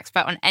who's an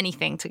expert on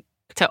anything to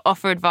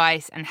offer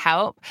advice and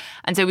help.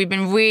 And so we've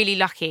been really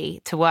lucky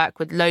to work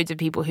with loads of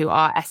people who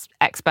are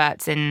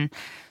experts in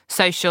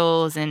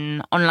socials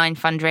and online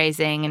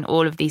fundraising and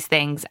all of these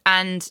things,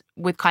 and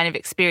with kind of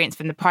experience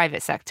from the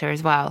private sector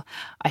as well.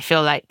 I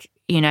feel like,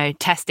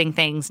 testing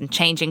things and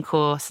changing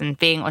course and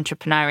being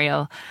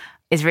entrepreneurial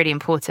is really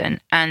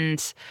important.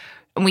 And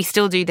we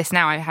still do this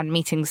now. I had a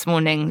meeting this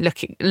morning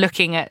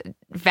looking at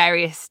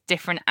various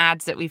different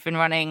ads that we've been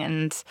running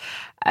and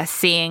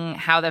seeing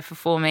how they're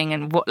performing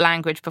and what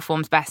language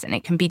performs best. And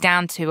it can be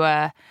down to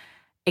a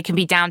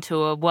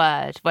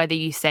word, whether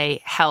you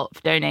say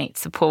help, donate,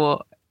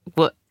 support,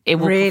 it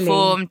will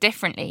perform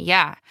differently,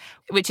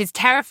 which is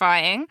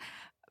terrifying,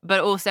 but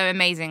also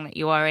amazing that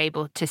you are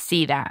able to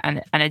see that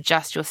and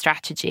adjust your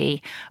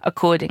strategy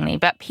accordingly.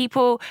 But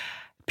people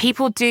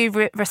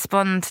do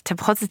respond to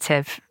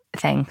positive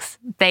things.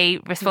 They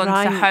respond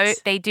to hope.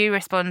 They do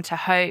respond to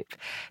hope.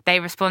 They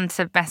respond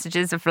to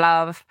messages of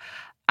love.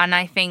 And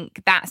I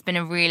think that's been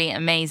a really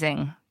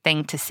amazing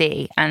thing to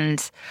see.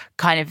 And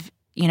kind of,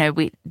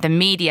 the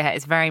media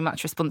is very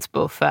much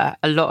responsible for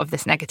a lot of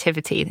this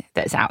negativity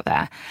that's out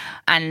there.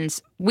 And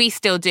we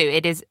still do.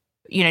 It is,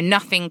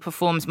 nothing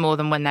performs more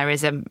than when there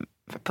is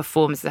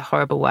performs is a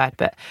horrible word,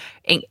 but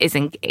is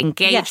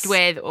engaged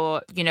with,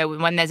 or,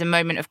 when there's a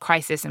moment of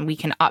crisis and we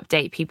can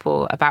update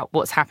people about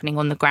what's happening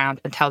on the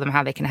ground and tell them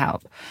how they can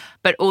help.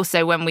 But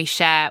also when we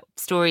share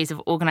stories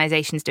of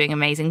organizations doing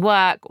amazing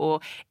work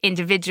or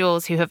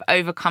individuals who have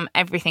overcome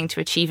everything to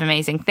achieve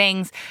amazing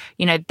things,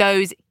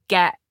 those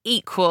get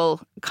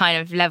equal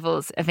kind of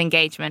levels of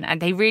engagement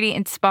and they really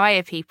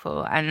inspire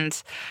people,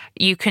 and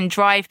you can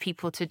drive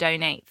people to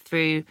donate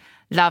through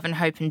love and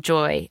hope and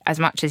joy as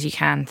much as you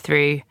can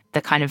through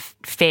the kind of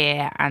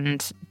fear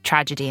and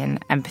tragedy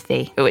and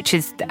empathy,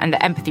 and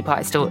the empathy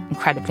part is still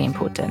incredibly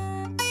important.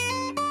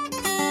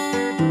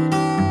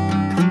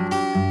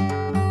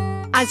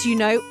 As you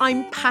know,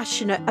 I'm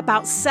passionate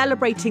about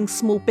celebrating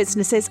small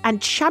businesses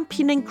and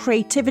championing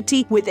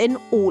creativity within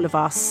all of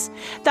us.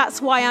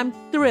 That's why I'm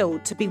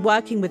thrilled to be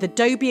working with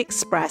Adobe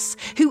Express,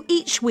 who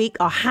each week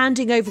are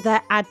handing over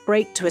their ad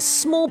break to a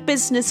small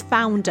business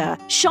founder,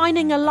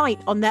 shining a light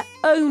on their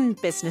own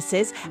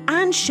businesses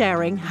and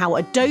sharing how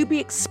Adobe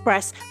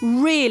Express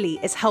really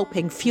is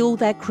helping fuel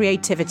their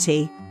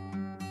creativity.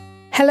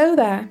 Hello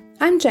there,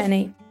 I'm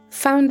Jenny,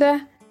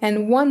 founder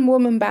and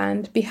one-woman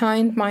band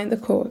behind Mind the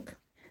Cork.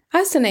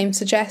 As the name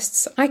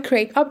suggests, I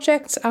create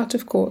objects out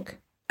of cork,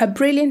 a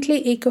brilliantly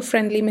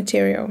eco-friendly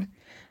material.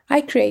 I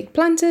create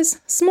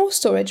planters, small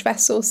storage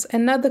vessels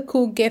and other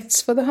cool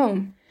gifts for the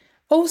home,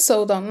 all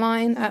sold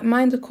online at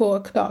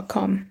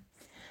mindthecork.com.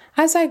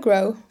 As I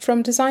grow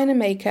from designer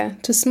maker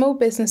to small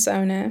business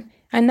owner,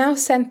 I now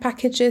send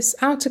packages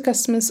out to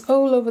customers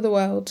all over the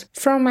world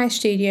from my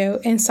studio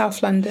in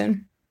South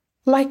London.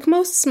 Like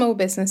most small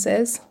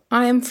businesses,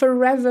 I am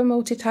forever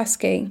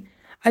multitasking.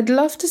 I'd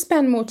love to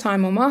spend more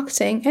time on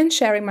marketing and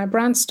sharing my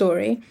brand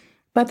story,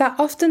 but that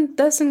often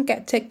doesn't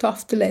get ticked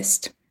off the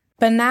list.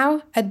 But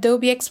now,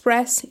 Adobe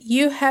Express,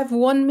 you have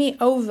won me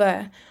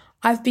over.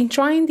 I've been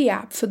trying the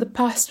app for the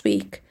past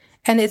week,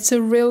 and it's a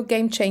real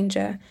game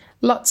changer.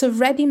 Lots of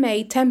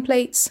ready-made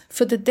templates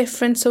for the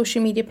different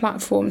social media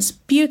platforms,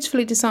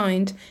 beautifully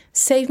designed,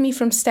 save me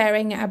from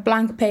staring at a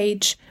blank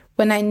page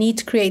when I need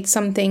to create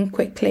something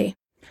quickly.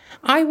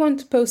 I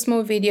want to post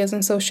more videos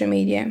on social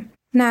media.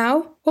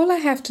 Now, all I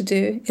have to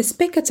do is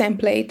pick a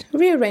template,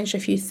 rearrange a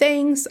few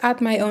things,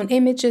 add my own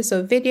images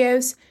or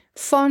videos,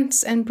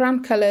 fonts and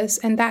brand colors,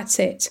 and that's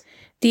it.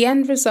 The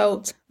end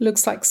result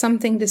looks like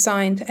something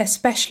designed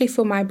especially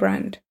for my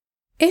brand.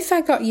 If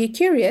I got you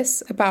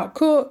curious about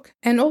cork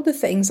and all the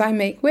things I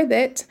make with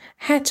it,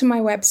 head to my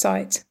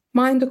website,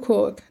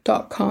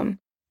 mindthecork.com.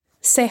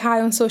 Say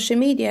hi on social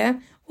media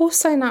or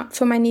sign up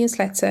for my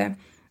newsletter.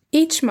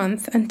 Each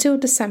month until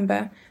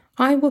December,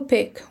 I will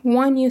pick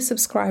one new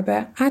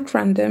subscriber at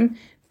random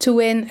to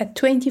win a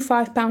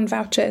 £25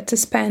 voucher to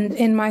spend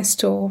in my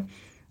store.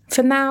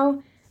 For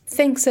now,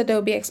 thanks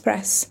Adobe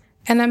Express,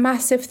 and a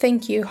massive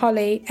thank you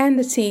Holly and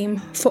the team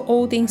for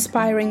all the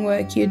inspiring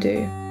work you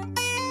do.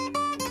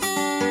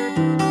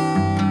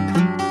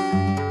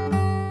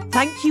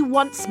 Thank you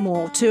once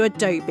more to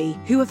Adobe,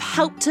 who have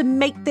helped to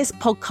make this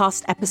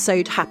podcast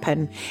episode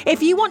happen.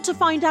 If you want to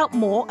find out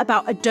more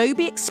about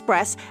Adobe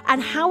Express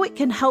and how it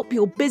can help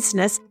your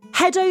business,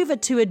 head over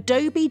to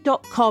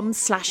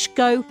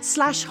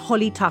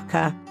adobe.com/go/Holly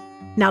Tucker.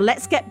 Now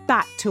let's get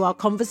back to our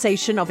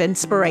conversation of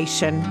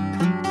inspiration.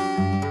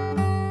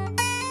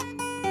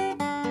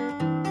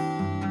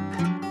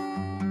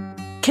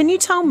 Can you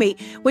tell me,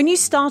 when you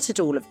started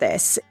all of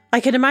this, I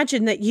can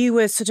imagine that you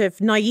were sort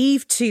of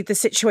naive to the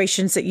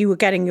situations that you were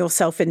getting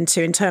yourself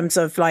into in terms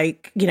of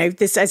like,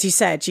 this, as you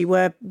said, you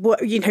were,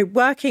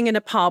 working in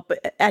a pub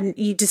and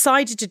you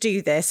decided to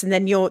do this, and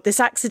then you're this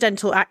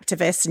accidental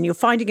activist and you're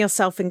finding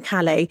yourself in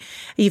Calais.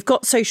 You've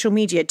got social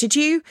media. Did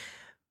you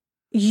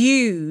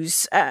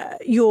use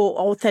your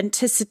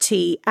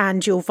authenticity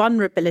and your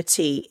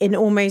vulnerability in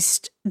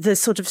almost the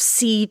sort of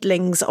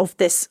seedlings of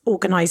this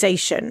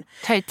organisation?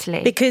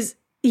 Totally. Because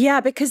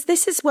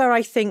this is where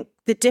I think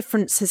the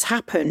difference has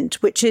happened,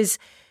 which is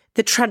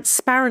the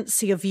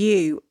transparency of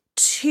you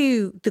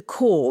to the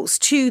cause,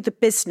 to the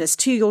business,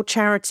 to your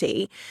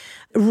charity,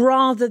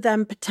 rather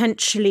than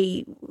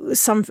potentially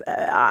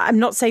I'm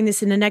not saying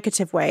this in a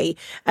negative way,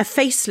 a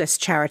faceless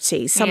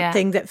charity,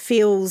 something that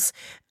feels,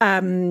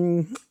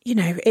 it's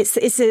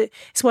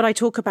what I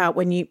talk about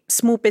when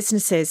small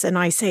businesses, and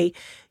I say,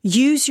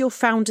 use your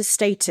founder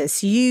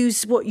status,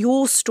 use what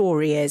your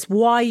story is,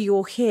 why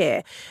you're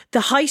here. The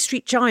high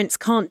street giants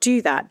can't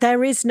do that.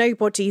 There is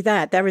nobody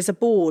there. There is a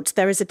board,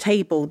 there is a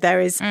table,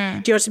 there is, do you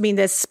know what I mean?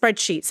 There's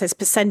spreadsheets, there's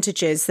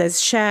percentages,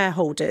 there's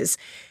shareholders.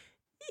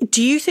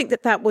 Do you think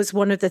that was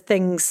one of the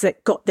things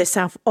that got this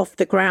off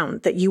the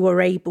ground, that you were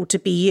able to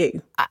be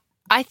you?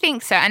 I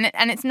think so.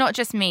 And it's not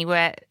just me.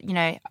 Where,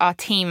 our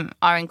team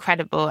are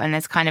incredible, and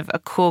there's kind of a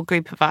core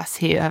group of us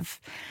who have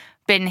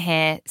been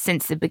here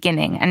since the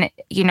beginning. And,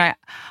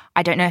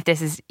 I don't know if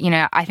this is,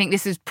 I think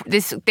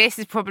this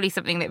is probably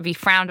something that would be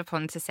frowned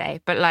upon to say,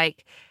 but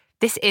like,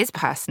 this is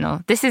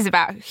personal. This is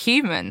about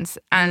humans.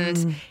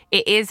 And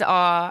it is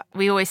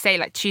we always say,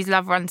 like, Choose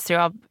Love runs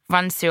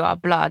through our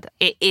blood.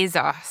 It is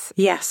us.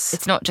 Yes.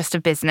 It's not just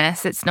a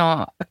business. It's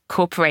not a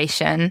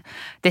corporation.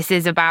 This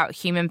is about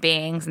human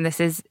beings. And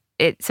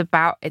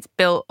it's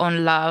built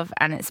on love,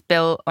 and it's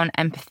built on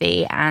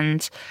empathy.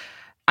 And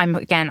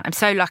I'm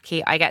so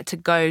lucky I get to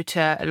go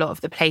to a lot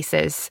of the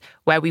places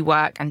where we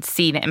work and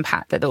see the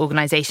impact that the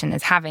organisation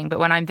is having. But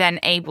when I'm then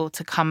able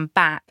to come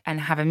back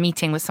and have a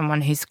meeting with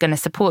someone who's going to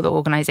support the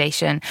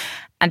organisation,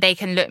 and they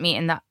can look me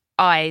in the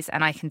eyes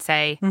and I can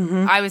say,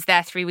 I was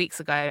there 3 weeks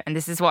ago and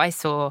this is what I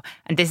saw,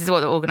 and this is what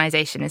the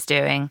organisation is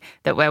doing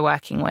that we're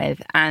working with.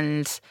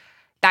 And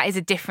that is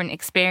a different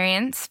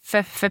experience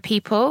for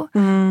people.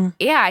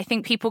 Yeah, I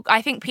think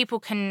people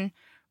can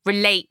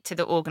relate to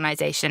the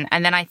organisation.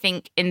 And then I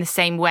think in the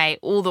same way,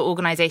 all the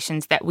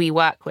organisations that we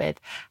work with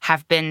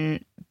have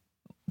been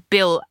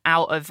built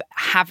out of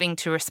having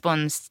to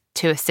respond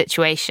to a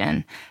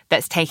situation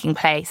that's taking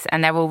place,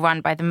 and they're all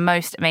run by the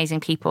most amazing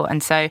people.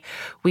 And so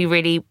we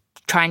really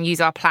try and use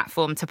our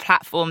platform to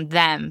platform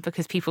them,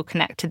 because people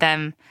connect to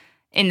them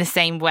in the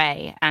same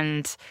way,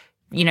 and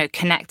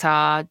connect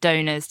our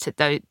donors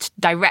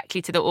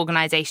directly to the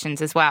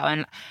organisations as well.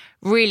 And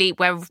really,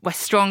 we're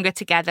stronger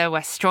together.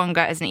 We're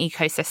stronger as an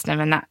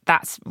ecosystem, and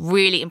that's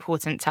really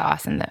important to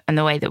us and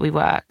the way that we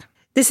work.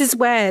 This is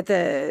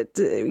where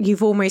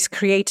you've almost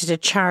created a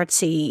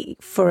charity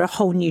for a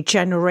whole new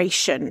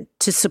generation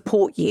to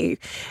support you,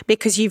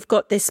 because you've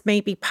got this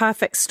maybe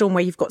perfect storm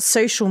where you've got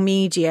social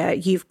media,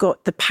 you've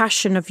got the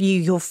passion of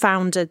you, your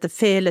founder, the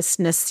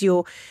fearlessness.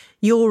 You're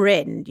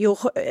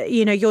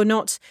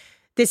not.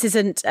 This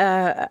isn't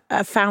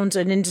a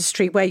founder an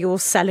industry where you're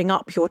selling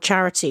up your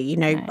charity.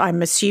 Right.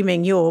 I'm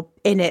assuming you're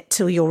in it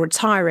till you're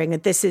retiring,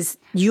 and this is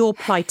your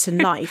plight in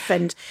life.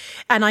 And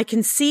I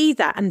can see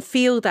that and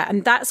feel that.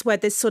 And that's where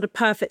this sort of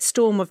perfect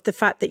storm of the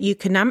fact that you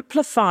can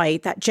amplify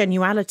that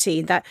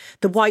genuality, that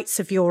the whites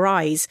of your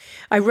eyes.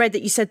 I read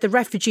that you said the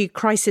refugee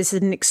crisis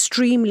is an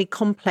extremely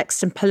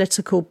complex and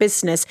political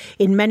business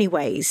in many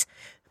ways.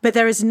 But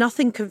there is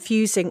nothing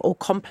confusing or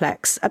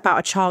complex about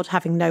a child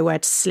having nowhere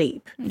to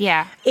sleep.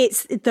 Yeah.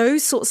 It's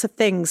those sorts of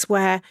things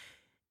where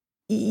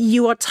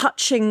you are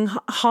touching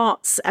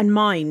hearts and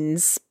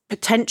minds,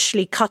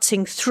 potentially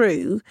cutting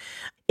through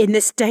in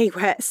this day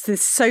where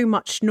there's so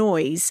much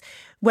noise,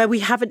 where we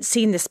haven't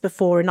seen this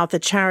before in other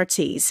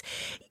charities.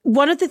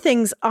 One of the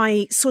things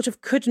I sort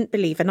of couldn't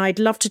believe, and I'd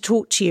love to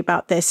talk to you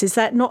about this, is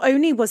that not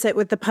only was it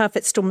with the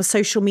perfect storm of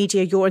social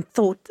media, your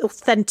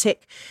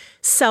authentic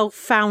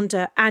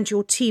self-founder and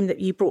your team that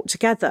you brought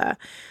together,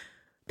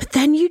 but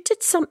then you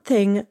did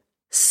something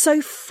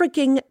so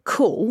frigging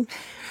cool.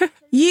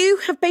 You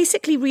have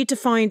basically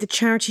redefined the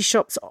charity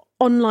shop's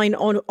online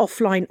on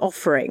offline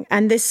offering,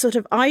 and this sort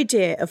of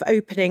idea of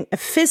opening a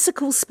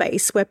physical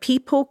space where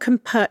people can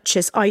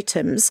purchase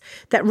items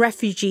that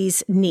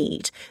refugees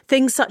need,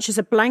 things such as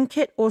a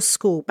blanket or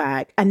school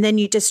bag, and then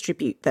you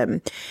distribute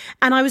them.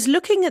 And I was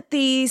looking at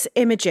these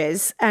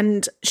images,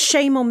 and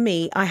shame on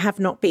me, I have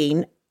not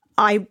been.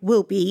 I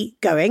will be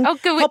going. Oh,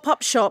 good.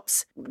 Pop-up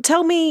shops.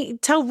 Tell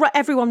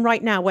everyone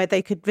right now where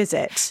they could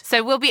visit.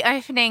 So we'll be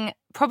opening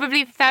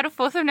probably 3rd or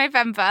 4th of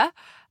November.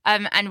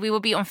 And we will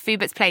be on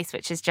Fubert's Place,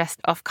 which is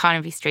just off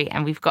Carnaby Street.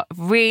 And we've got a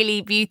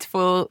really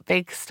beautiful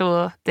big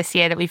store this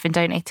year that we've been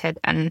donated.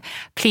 And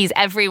please,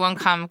 everyone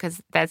come, because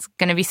there's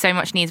going to be so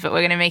much needs, but we're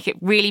going to make it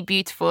really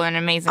beautiful and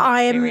amazing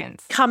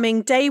experience. I am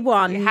coming day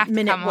one,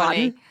 minute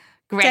one.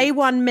 Great. Day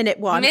one, minute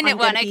one. Minute I'm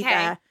one, okay.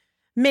 okay.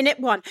 Minute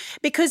one.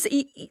 Because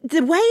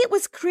the way it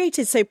was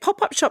created, so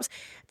pop-up shops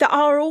that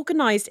are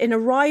organised in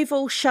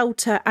arrival,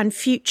 shelter and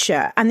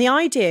future. And the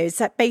idea is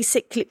that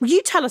basically,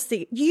 you tell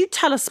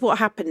us what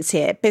happens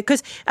here.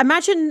 Because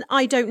imagine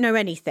I don't know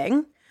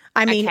anything.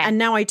 I mean, and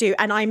now I do.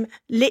 And I'm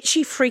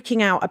literally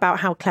freaking out about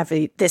how clever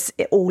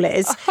it all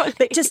is.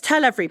 But just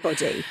tell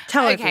everybody.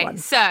 Tell everyone.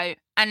 So,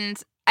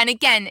 and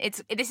again,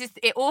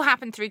 it all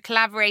happened through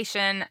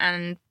collaboration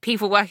and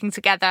people working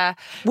together.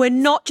 We're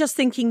not just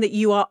thinking that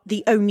you are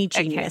the only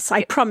genius.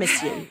 I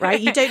promise you,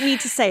 right? You don't need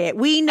to say it.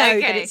 We know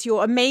that it's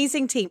your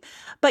amazing team,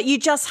 but you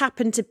just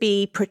happen to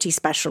be pretty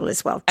special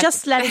as well.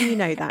 Just letting you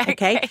know that,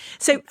 okay?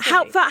 So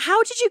how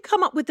did you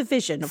come up with the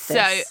vision of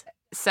this?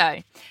 So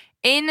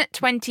in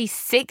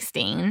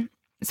 2016,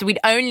 so we'd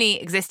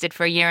only existed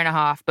for a year and a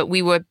half, but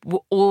we were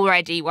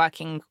already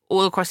working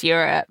all across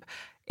Europe.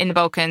 In the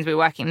Balkans, we were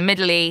working in the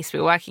Middle East, we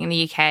were working in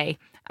the UK,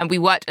 and we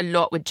worked a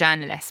lot with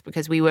journalists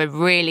because we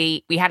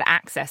had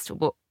access to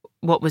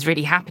what was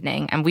really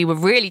happening. And we were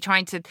really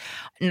trying to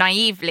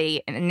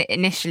naively and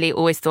initially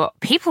always thought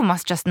people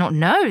must just not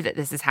know that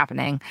this is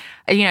happening.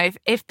 You know,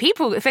 if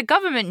the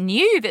government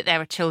knew that there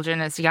were children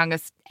as young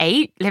as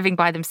 8 living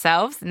by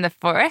themselves in the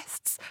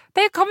forests,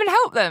 they'd come and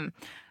help them.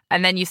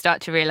 And then you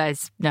start to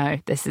realize, no,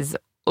 this is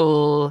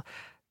all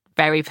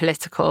very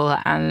political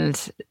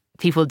and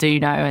people do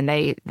know and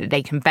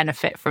they can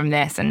benefit from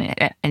this. And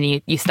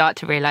you start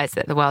to realize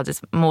that the world is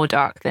more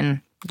dark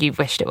than you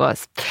wished it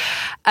was.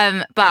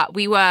 But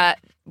we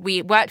worked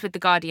with The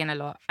Guardian a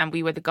lot, and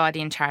we were The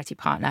Guardian charity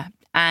partner.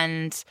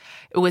 And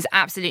it was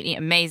absolutely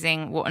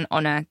amazing. What an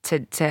honor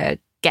to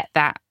get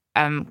that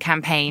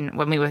campaign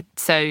when we were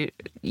so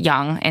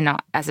young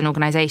as an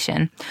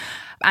organization.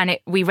 And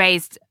we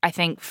raised, I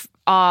think,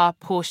 our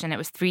portion, it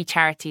was 3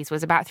 charities,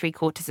 was about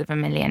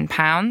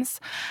 £750,000.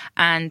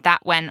 And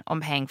that went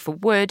on paying for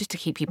wood to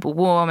keep people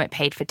warm. It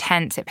paid for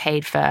tents. It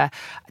paid for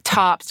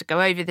tarps to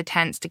go over the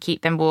tents to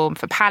keep them warm,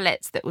 for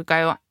pallets that would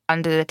go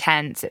under the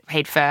tents. It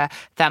paid for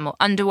thermal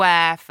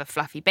underwear, for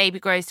fluffy baby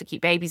grows to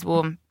keep babies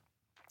warm.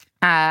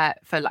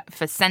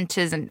 For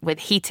centres and with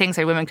heating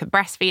so women could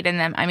breastfeed in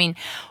them. I mean,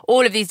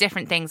 all of these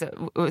different things. It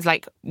was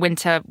like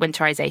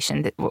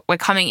winterization. We're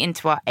coming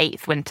into our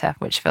 8th winter,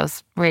 which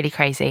feels really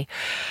crazy.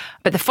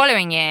 But the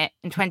following year,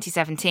 in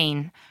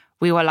 2017,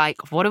 we were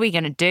like, what are we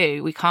going to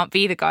do? We can't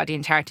be The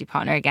Guardian charity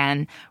partner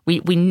again. We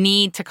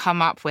need to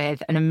come up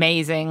with an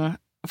amazing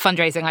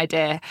fundraising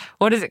idea.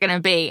 What is it going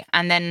to be?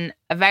 And then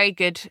a very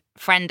good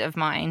friend of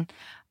mine,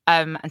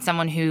 and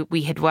someone who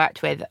we had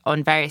worked with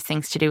on various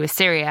things to do with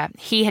Syria,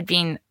 he had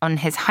been on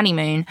his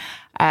honeymoon,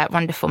 a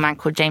wonderful man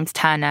called James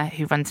Turner,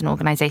 who runs an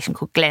organisation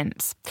called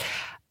Glimpse.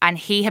 And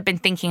he had been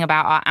thinking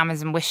about our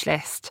Amazon wish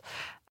list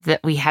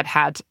that we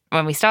had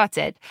when we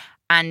started.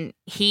 And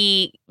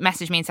he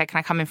messaged me and said, can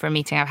I come in for a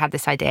meeting? I've had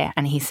this idea.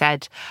 And he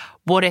said,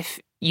 what if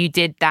you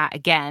did that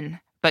again,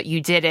 but you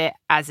did it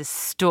as a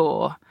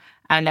store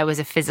and there was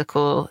a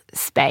physical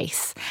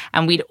space?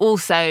 And we'd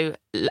also,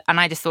 and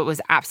I just thought it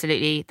was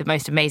absolutely the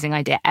most amazing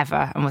idea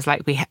ever, and was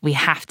like, we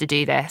have to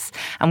do this.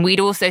 And we'd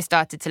also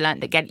started to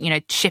learn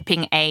that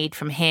shipping aid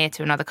from here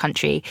to another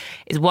country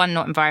is, one,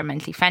 not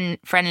environmentally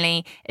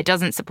friendly. It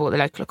doesn't support the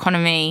local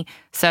economy.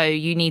 So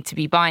you need to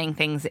be buying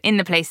things in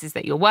the places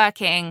that you're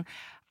working.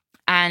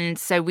 And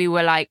so we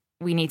were like,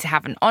 we need to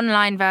have an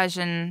online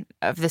version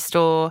of the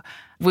store.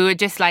 We were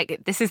just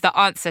like, this is the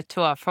answer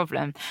to our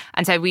problem.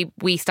 And so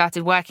we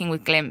started working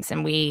with Glimpse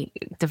and we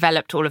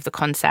developed all of the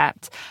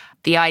concept.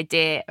 The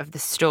idea of the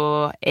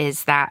store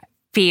is that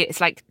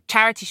it's like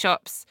charity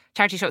shops.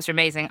 Charity shops are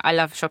amazing. I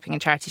love shopping in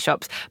charity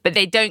shops, but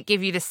they don't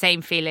give you the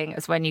same feeling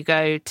as when you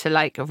go to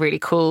like a really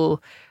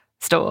cool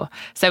store.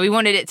 So we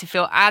wanted it to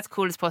feel as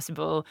cool as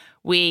possible.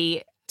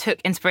 We took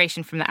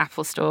inspiration from the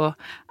Apple Store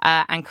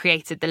and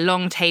created the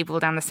long table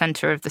down the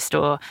center of the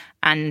store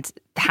and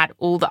had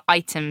all the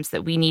items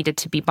that we needed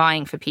to be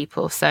buying for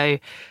people. So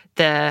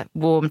the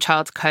warm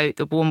child's coat,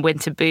 the warm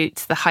winter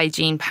boots, the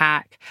hygiene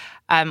pack,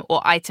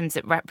 or items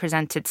that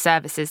represented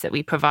services that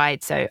we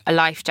provide. So a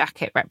life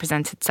jacket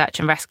represented search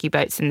and rescue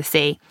boats in the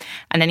sea.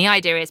 And then the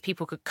idea is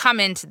people could come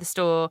into the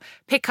store,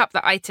 pick up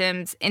the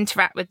items,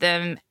 interact with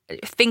them,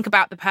 think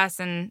about the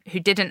person who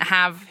didn't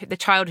have, the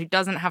child who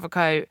doesn't have a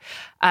coat,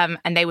 and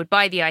they would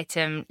buy the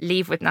item,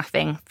 leave with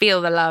nothing,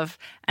 feel the love,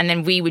 and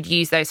then we would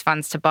use those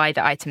funds to buy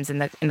the items in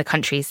the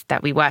countries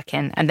that we work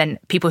in. And then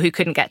people who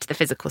couldn't get to the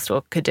physical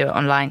store could do it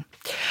online.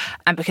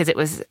 And because it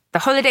was the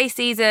holiday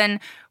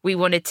season, we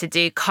wanted to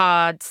do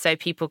cards so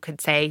people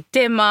could say,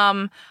 "Dear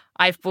Mum,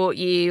 I've bought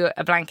you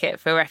a blanket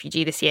for a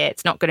refugee this year.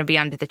 It's not going to be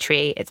under the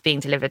tree. It's being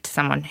delivered to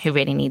someone who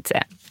really needs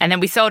it." And then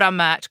we sold our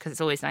merch because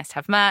it's always nice to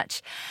have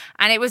merch.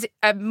 And it was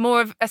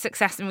more of a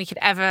success than we could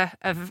ever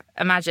have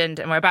imagined.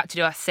 And we're about to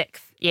do our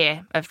 6th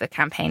year of the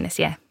campaign this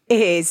year.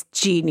 It is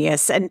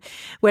genius. And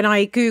when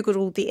I Googled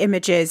all the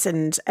images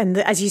and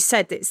as you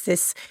said, it's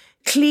this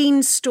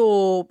clean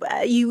store.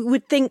 You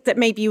would think that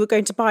maybe you were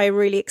going to buy a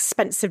really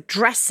expensive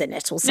dress in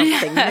it or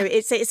something. Yeah.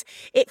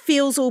 It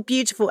feels all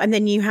beautiful. And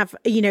then you have,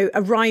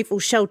 Arrival,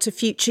 Shelter,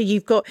 Future.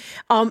 You've got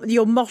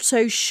your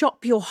motto,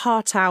 shop your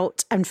heart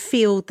out and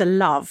feel the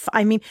love.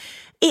 I mean,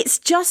 it's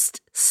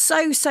just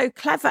so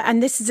clever.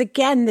 And this is,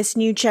 again, this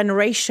new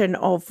generation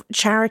of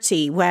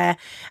charity where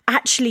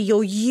actually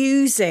you're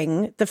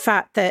using the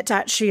fact that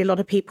actually a lot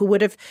of people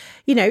would have,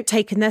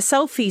 taken their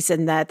selfies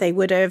in there. They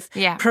would have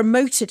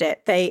promoted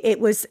it. It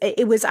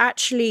was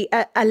actually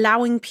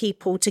allowing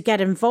people to get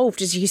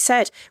involved, as you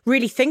said,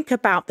 really think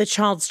about the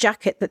child's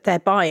jacket that they're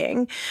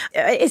buying.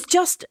 It's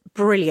just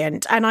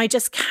brilliant. And I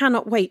just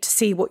cannot wait to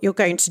see what you're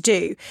going to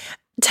do.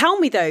 Tell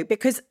me, though,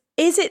 because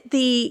is it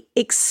the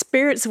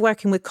experience of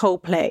working with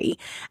Coldplay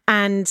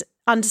and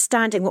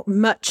understanding what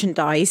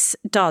merchandise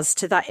does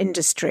to that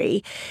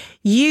industry?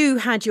 You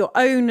had your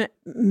own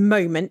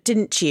moment,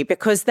 didn't you?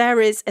 Because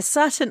there is a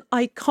certain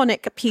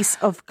iconic piece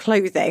of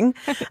clothing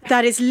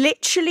that is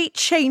literally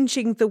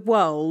changing the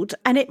world.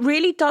 And it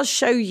really does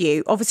show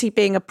you, obviously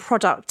being a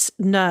product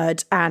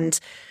nerd and,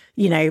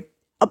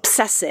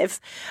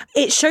 obsessive,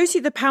 it shows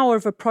you the power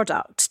of a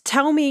product.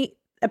 Tell me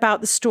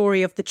about the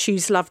story of the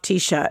Choose Love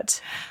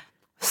t-shirt.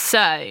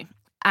 So,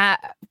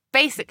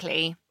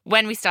 basically,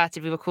 when we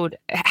started, we were called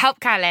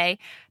Help Calais.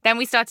 Then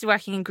we started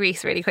working in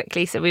Greece really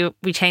quickly, so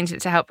we changed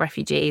it to Help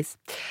Refugees.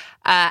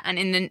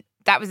 And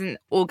that was in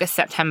August,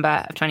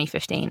 September of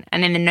 2015.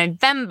 And in the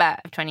November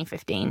of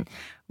 2015,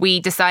 we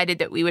decided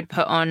that we would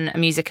put on a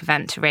music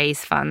event to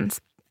raise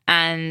funds.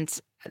 And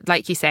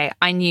like you say,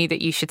 I knew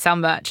that you should sell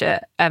merch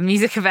at a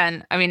music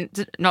event. I mean,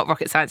 not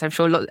rocket science. I'm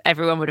sure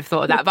everyone would have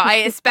thought of that, but I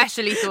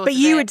especially thought But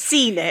you had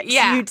seen it.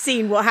 Yeah. You'd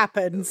seen what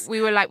happens. We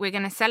were like, we're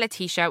going to sell a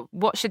t-shirt.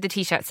 What should the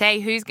t-shirt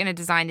say? Who's going to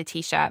design the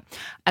t-shirt?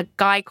 A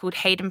guy called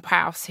Hayden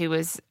Prowse, who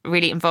was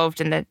really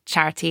involved in the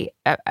charity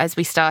as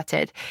we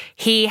started,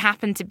 he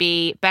happened to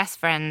be best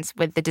friends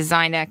with the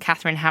designer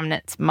Catherine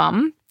Hamnett's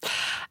mum.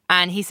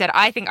 And he said,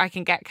 I think I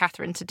can get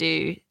Catherine to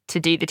do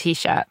the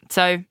t-shirt.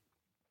 So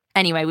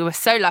anyway, we were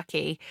so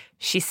lucky.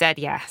 She said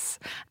yes.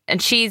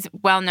 And she's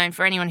well known,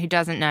 for anyone who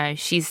doesn't know,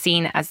 she's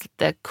seen as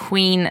the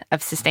queen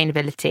of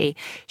sustainability.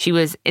 She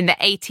was in the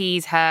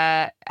 80s,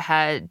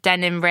 her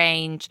denim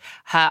range,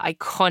 her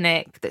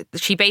iconic,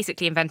 she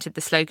basically invented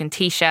the slogan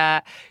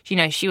t-shirt.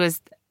 She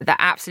was the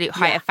absolute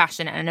height of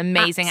fashion and an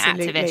amazing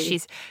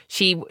activist.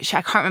 She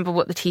I can't remember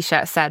what the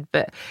t-shirt said,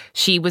 but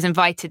she was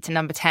invited to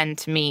Number 10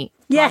 to meet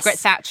Margaret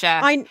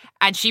Thatcher.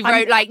 And she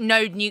wrote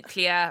no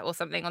nuclear or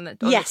something on the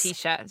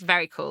t-shirt. It's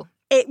very cool.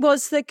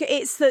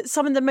 It's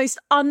some of the most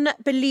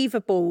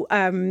unbelievable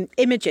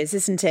images,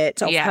 isn't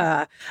it, of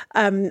her?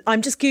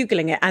 I'm just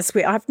Googling it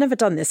I've never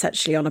done this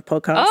actually on a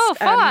podcast. Oh,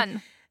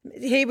 fun.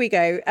 Here we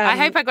go. I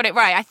hope I got it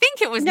right. I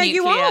think it was nuclear.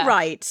 You are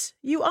right.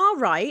 You are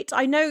right.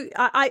 I know.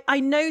 I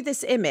know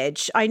this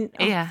image. I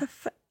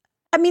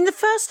mean, the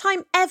first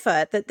time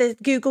ever that the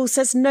Google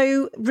says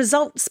no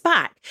results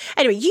back.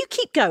 Anyway, you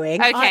keep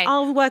going. Okay.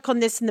 I'll work on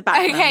this in the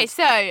background. Okay,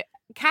 so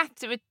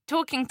we're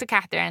talking to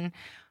Catherine.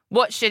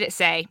 What should it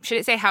say? Should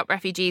it say Help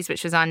Refugees,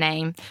 which was our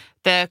name?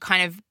 The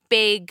kind of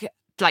big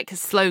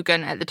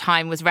slogan at the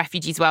time was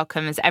Refugees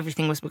Welcome, as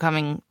everything was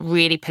becoming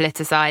really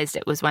politicised.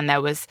 It was when there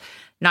was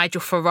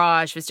Nigel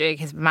Farage was doing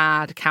his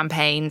mad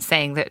campaign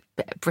saying that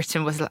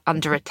Britain was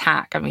under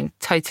attack. I mean,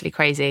 totally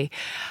crazy.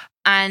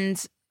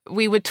 And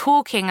we were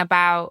talking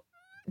about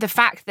the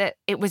fact that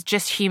it was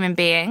just human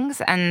beings.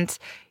 And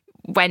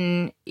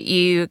when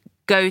you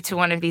go to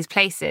one of these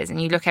places and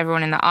you look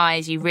everyone in the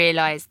eyes, you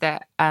realise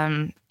that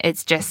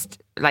it's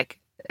just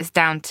it's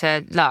down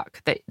to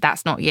luck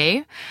that's not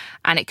you.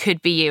 And it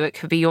could be you, it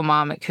could be your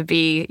mum, it could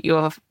be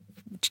your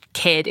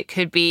kid, it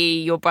could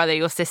be your brother,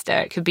 your sister,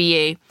 it could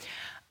be you.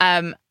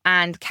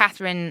 And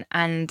Catherine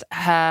and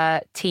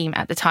her team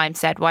at the time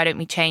said, why don't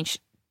we change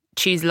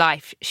Choose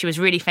Life? She was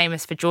really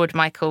famous for George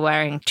Michael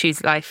wearing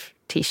Choose Life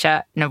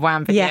t-shirt in a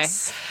Wham video.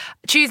 Yes.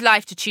 Choose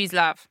Life to Choose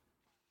Love.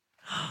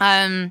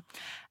 And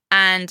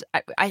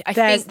I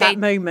there's think that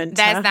moment.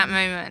 There's that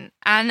moment.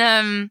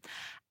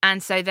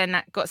 And so then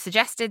that got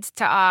suggested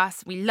to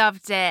us. We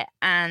loved it.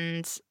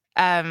 And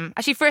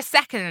actually, for a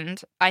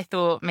second, I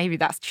thought maybe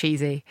that's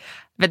cheesy.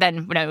 But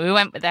then, we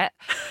went with it.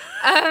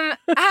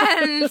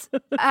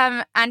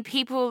 And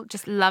people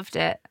just loved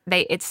it.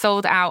 It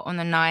sold out on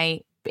the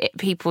night.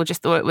 People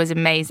just thought it was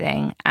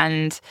amazing.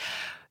 And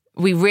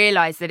we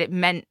realised that it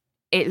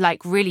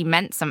really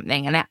meant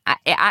something. And it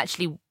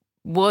actually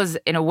was,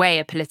 in a way,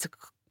 a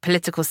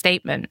political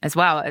statement as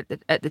well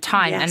at the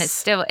time. Yes. And it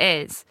still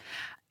is.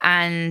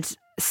 And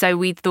so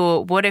we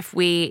thought, what if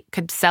we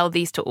could sell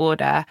these to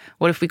order?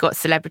 What if we got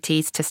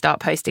celebrities to start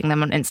posting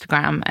them on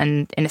Instagram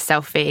and in a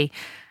selfie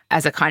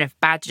as a kind of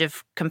badge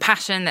of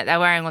compassion that they're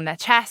wearing on their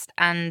chest?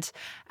 And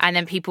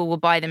then people will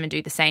buy them and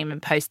do the same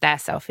and post their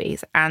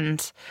selfies.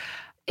 And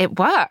it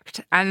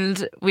worked.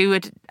 And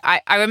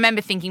I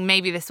remember thinking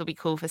maybe this will be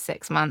cool for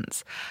 6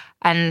 months.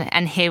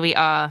 And here we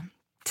are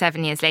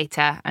 7 years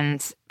later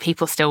and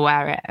people still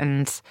wear it.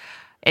 And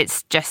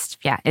it's just,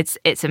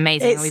 it's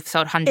amazing. We've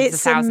sold hundreds of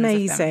thousands of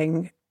them. It's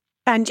amazing.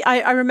 And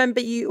I remember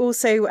you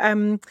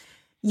also,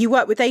 you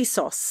worked with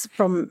ASOS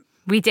from...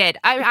 We did.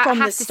 I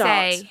have to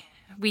start. say,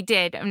 we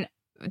did.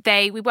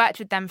 We worked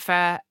with them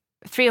for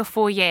 3 or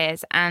 4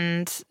 years,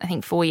 and I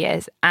think 4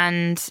 years,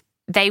 and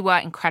they were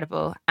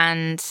incredible.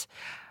 And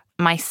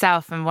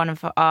myself and one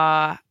of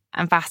our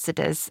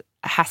ambassadors,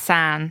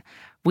 Hassan,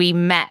 we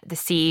met the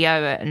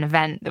CEO at an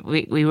event that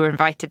we were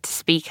invited to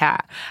speak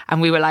at,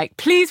 and we were like,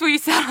 please, will you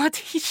sell our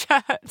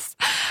T-shirts?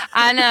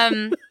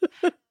 And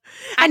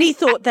and he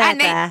thought they're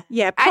there.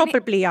 Yeah,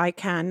 probably I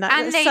can.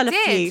 And they sell a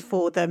did. few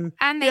for them.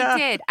 And they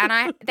did.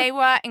 And they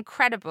were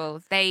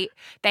incredible. They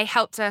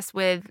helped us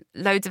with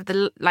loads of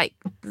the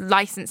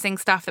licensing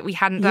stuff that we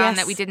hadn't done,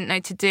 that we didn't know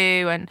to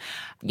do. And,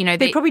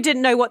 they probably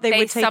didn't know what they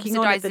were taking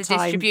on at the time. They subsidised the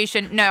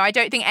distribution. No, I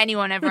don't think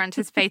anyone ever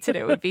anticipated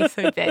it would be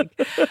so big.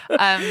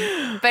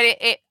 But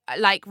it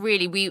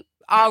really,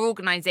 our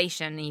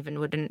organisation even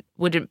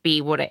wouldn't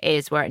be what it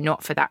is were it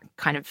not for that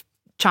kind of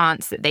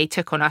chance that they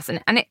took on us.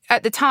 And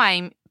at the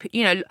time,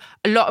 a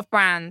lot of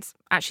brands,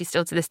 actually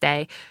still to this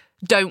day,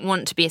 don't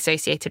want to be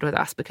associated with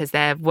us because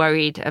they're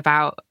worried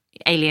about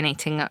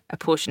alienating a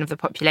portion of the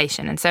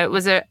population. And so it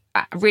was a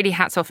really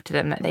hats off to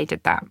them that they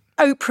did that.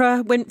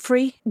 Oprah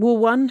Winfrey wore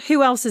one.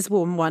 Who else has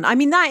worn one? I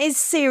mean, that is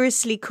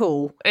seriously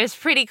cool. It's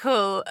pretty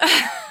cool.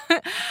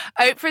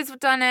 Oprah's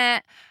done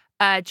it.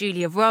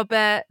 Julia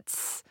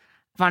Roberts,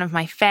 one of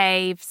my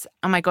faves.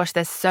 Oh my gosh,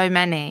 there's so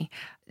many.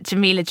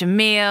 Jamila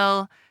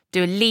Jamil,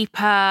 Dua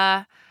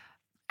Lipa,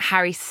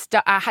 Harry's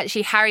done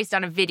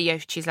a video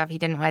for Choose Love. He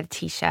didn't wear the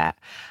T-shirt.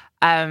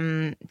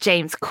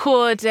 James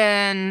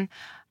Corden.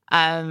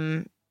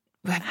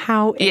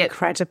 How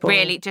incredible.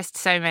 Really, just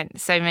so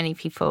many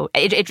people.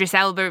 Idris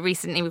Elba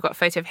recently, we've got a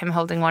photo of him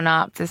holding one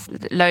up. There's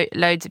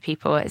loads of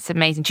people. It's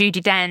amazing. Judi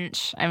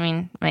Dench. I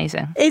mean,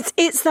 amazing.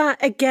 It's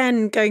that,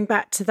 again, going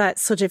back to that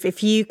sort of,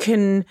 if you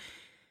can...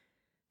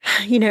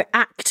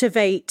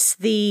 activate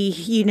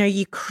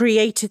you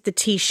created the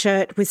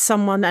T-shirt with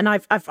someone, and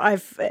I've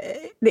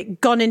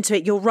gone into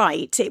it. You're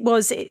right. It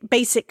was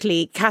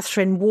basically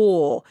Catherine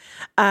wore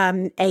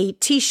a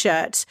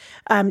T-shirt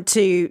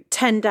to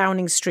 10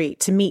 Downing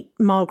Street to meet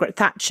Margaret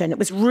Thatcher. And it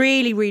was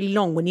really, really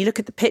long. When you look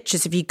at the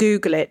pictures, if you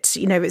Google it,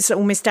 it's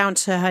almost down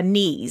to her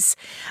knees.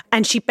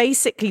 And she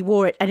basically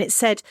wore it, and it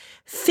said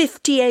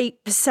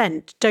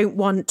 58% don't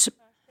want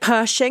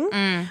Pershing.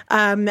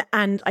 And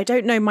I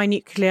don't know my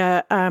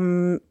nuclear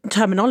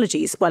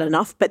terminologies well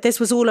enough, but this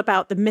was all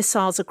about the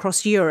missiles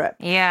across Europe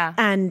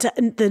and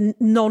the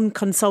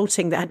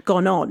non-consulting that had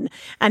gone on.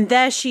 And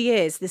there she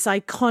is, this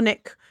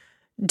iconic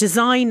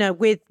designer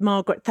with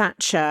Margaret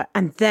Thatcher,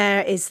 and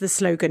there is the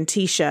slogan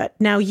T-shirt.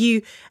 Now,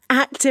 you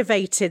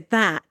activated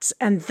that,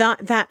 and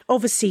that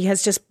obviously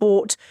has just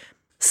brought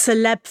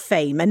celeb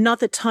fame,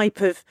 another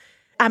type of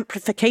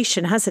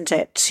amplification, hasn't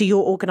it, to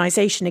your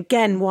organisation?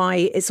 Again,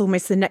 why it's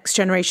almost the next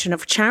generation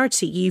of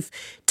charity. You've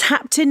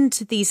tapped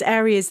into these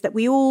areas that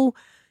we all,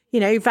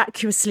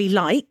 vacuously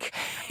like,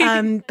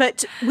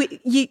 but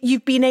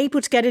you've been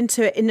able to get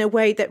into it in a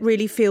way that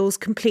really feels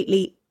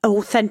completely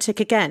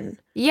authentic again.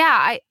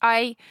 Yeah,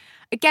 I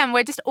again,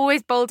 we're just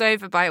always bowled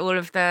over by all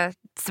of the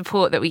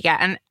support that we get.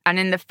 And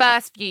in the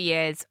first few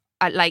years,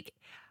 like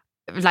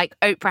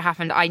Oprah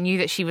happened, I knew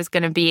that she was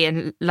going to be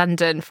in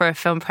London for a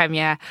film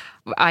premiere.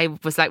 I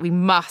was like, we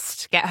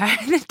must get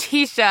her in the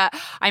T-shirt.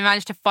 I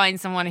managed to find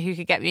someone who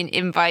could get me an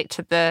invite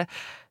to the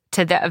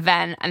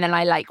event, and then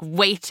I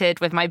waited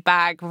with my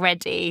bag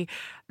ready,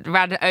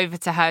 ran it over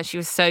to her. She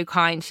was so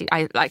kind.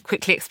 I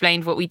quickly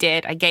explained what we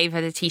did. I gave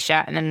her the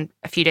T-shirt, and then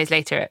a few days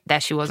later, there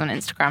she was on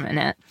Instagram in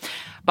it.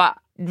 But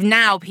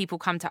now people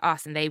come to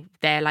us and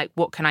they're like,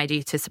 what can I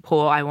do to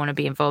support? I want to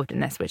be involved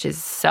in this, which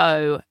is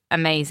so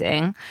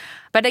amazing.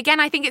 But again,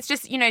 I think it's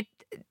just,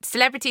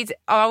 celebrities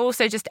are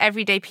also just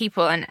everyday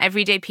people, and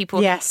everyday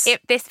people. Yes.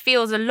 This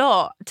feels a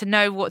lot to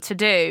know what to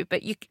do,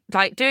 but you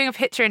doing a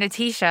picture in a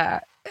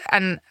T-shirt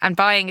and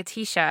buying a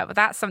T-shirt, well,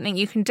 that's something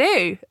you can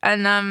do.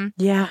 And and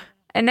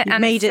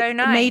made it's so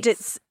nice. Made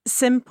it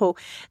simple.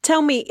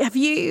 Tell me,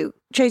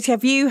 Josie,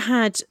 have you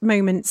had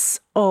moments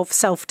of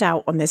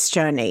self-doubt on this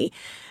journey?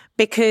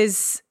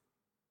 Because,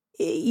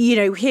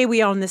 here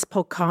we are on this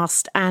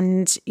podcast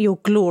and you're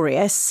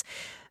glorious,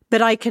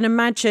 but I can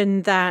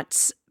imagine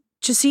that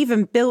just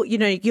even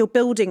you're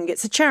building,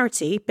 it's a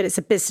charity, but it's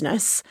a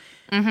business.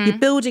 Mm-hmm. You're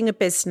building a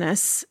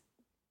business.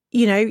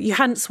 You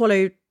hadn't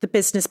swallowed the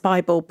business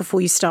Bible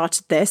before you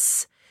started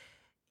this.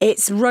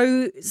 It's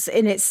rose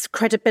in its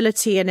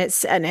credibility and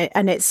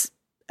its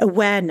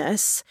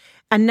awareness.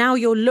 And now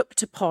you're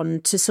looked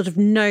upon to sort of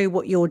know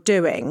what you're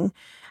doing.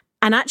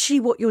 And actually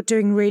what you're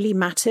doing really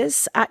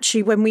matters.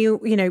 Actually,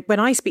 when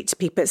I speak to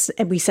people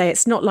and we say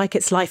it's not like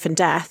it's life and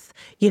death,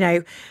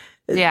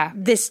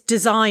 this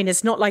design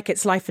is not like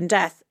it's life and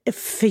death.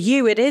 For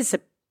you, it is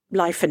a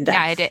life and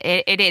death. Yeah,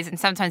 it is. And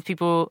sometimes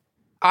people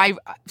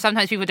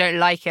don't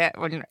like it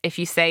if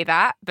you say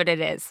that, but it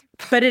is.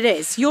 But it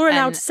is. You're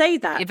allowed to say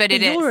that. But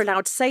you're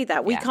allowed to say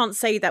that. We can't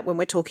say that when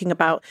we're talking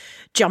about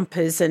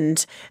jumpers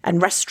and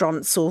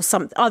restaurants or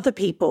some other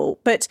people.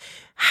 But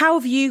how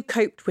have you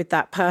coped with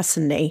that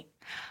personally?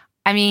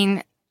 I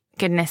mean,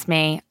 goodness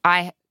me,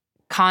 I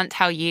can't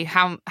tell you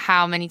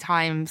how many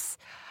times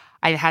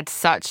I had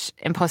such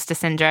imposter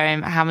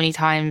syndrome, how many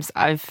times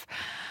I've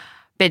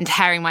been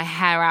tearing my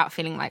hair out,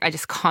 feeling like I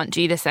just can't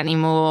do this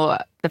anymore.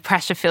 The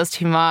pressure feels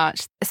too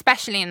much,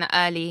 especially in the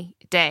early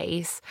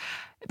days,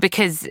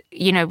 because,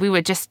 you know, we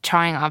were just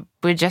trying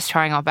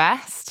our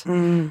best.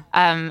 And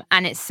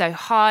it's so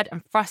hard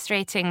and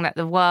frustrating that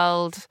the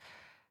world,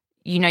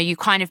 you know, you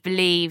kind of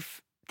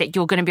believe that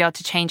you're going to be able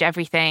to change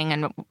everything.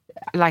 And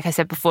like I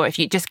said before, if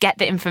you just get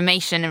the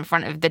information in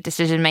front of the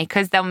decision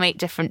makers, they'll make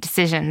different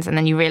decisions. And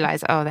then you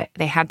realize, oh,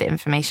 they had the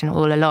information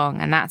all along.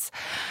 And that's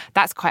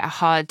quite a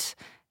hard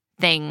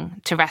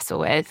thing to wrestle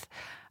with.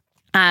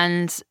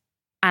 And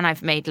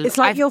I've made... It's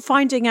like you're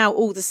finding out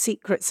all the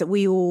secrets that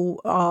we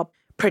all are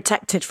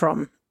protected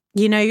from.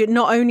 You know,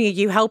 not only are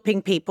you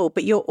helping people,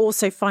 but you're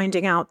also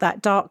finding out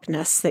that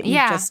darkness that you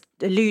just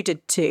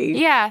alluded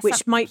to,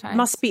 which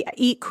must be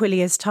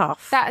equally as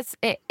tough. That's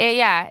it.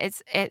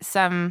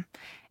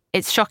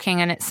 It's shocking,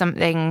 and it's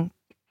something.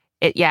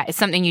 It's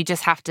something you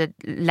just have to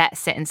let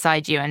sit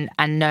inside you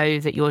and know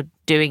that you're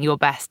doing your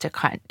best to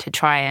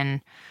try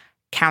and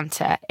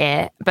counter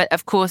it. But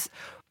of course,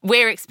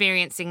 we're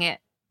experiencing it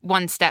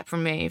one step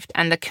removed,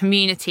 and the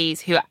communities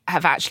who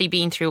have actually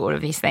been through all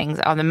of these things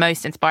are the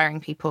most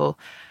inspiring people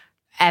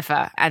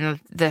ever, and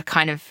the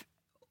kind of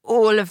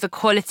all of the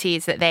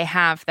qualities that they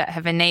have that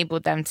have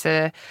enabled them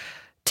to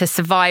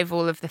survive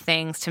all of the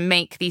things, to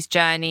make these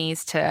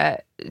journeys, to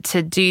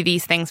do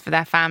these things for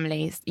their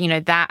families. You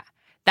know, that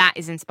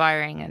is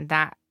inspiring, and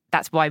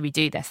that's why we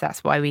do this.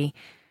 That's why we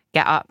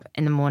get up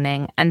in the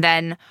morning. And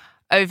then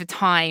over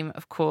time,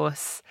 of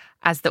course,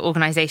 as the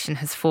organisation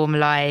has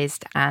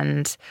formalised,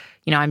 and,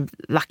 you know, I'm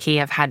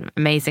lucky I've had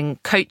amazing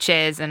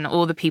coaches and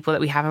all the people that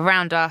we have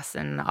around us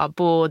and our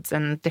boards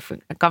and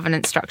different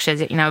governance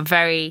structures, you know,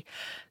 very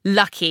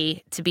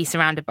lucky to be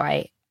surrounded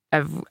by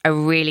a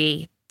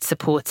really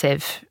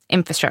supportive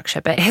infrastructure.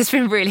 But it's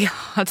been really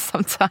hard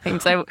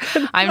sometimes. So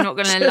I'm not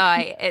going to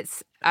lie.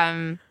 It's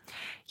been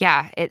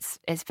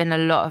a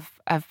lot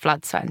of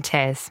blood, sweat and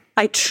tears.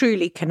 I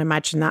truly can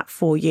imagine that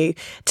for you.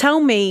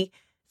 Tell me,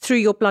 through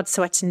your blood,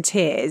 sweat and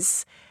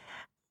tears,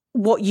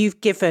 what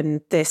you've given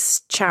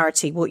this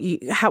charity, what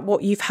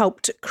you've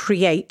helped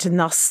create and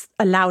thus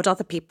allowed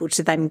other people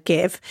to then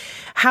give.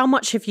 How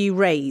much have you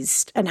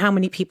raised, and how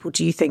many people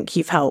do you think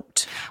you've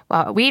helped?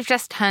 Well, we've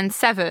just turned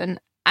 7,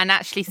 and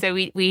actually, so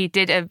we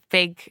did a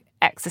big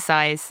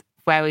exercise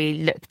where we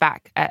looked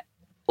back at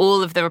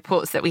all of the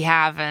reports that we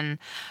have and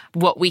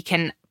what we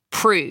can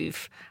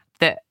prove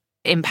that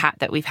impact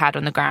that we've had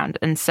on the ground.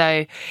 And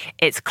so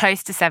it's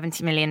close to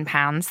 £70 million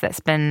that's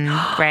been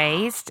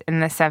raised in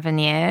the 7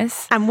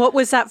 years. And what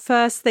was that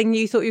first thing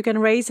you thought you were going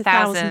to raise?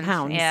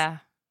 £1,000? Yeah.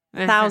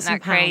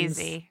 £1,000.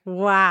 Crazy.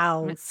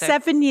 Wow.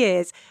 7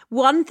 years.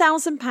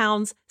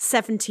 £1,000,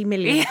 £70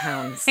 million.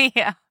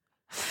 Yeah.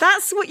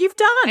 That's what you've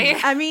done.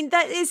 Yeah. I mean,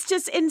 that is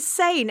just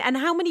insane. And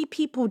how many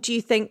people do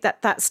you think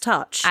that's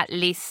touched? At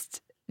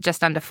least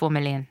just under 4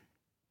 million.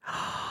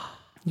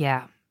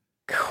 Yeah.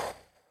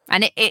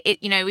 And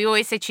it you know, we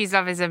always say Choose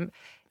Love is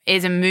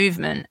a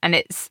movement, and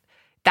it's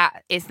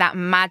that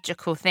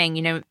magical thing,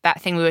 you know, that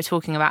thing we were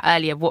talking about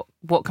earlier.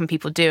 What can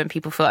people do, and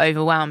people feel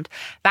overwhelmed?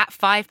 That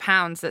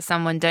 £5 that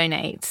someone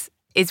donates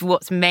is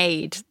what's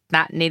made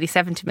that nearly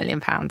 £70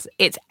 million.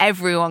 It's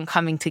everyone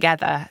coming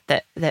together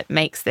that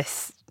makes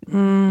this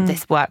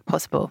work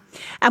possible.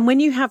 And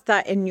when you have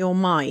that in your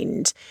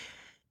mind,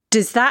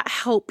 does that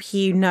help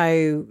you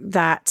know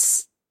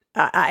that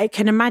I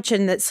can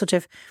imagine that sort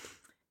of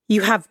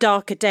you have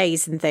darker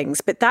days and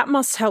things, but that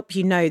must help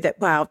you know that,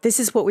 wow, this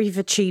is what we've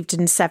achieved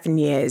in 7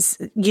 years.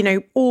 You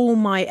know, all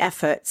my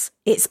efforts,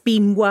 it's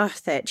been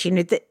worth it. You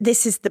know,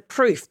 this is the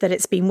proof that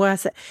it's been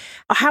worth it.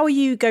 How are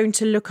you going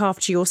to look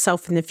after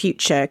yourself in the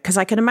future? Because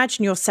I can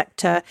imagine your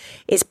sector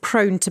is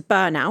prone to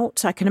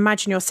burnout. I can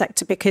imagine your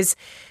sector, because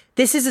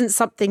this isn't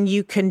something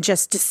you can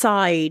just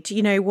decide,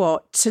 you know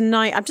what,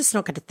 tonight I'm just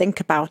not going to think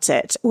about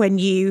it, when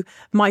you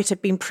might have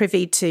been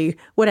privy to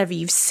whatever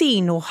you've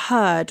seen or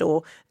heard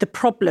or the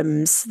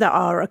problems that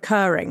are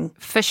occurring.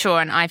 For sure.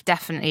 And I've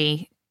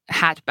definitely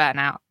had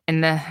burnout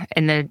in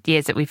the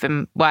years that we've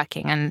been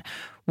working. And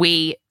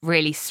we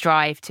really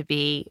strive to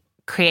be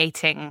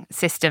creating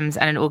systems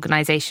and an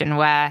organisation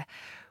where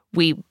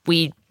we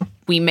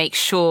make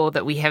sure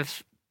that we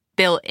have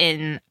built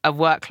in a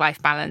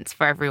work-life balance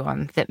for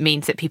everyone that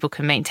means that people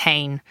can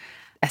maintain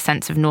a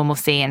sense of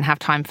normalcy and have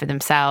time for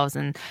themselves,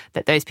 and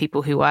that those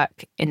people who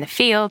work in the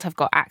field have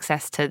got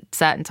access to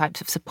certain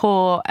types of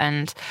support.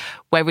 And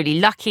we're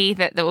really lucky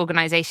that the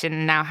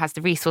organisation now has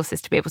the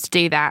resources to be able to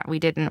do that. We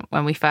didn't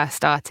when we first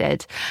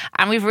started.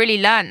 And we've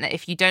really learned that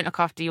if you don't look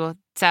after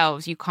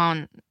yourselves, you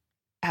can't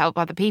help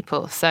other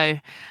people. So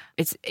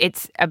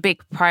it's a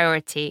big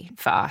priority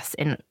for us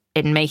in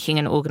making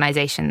an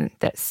organisation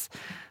that's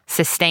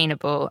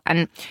sustainable.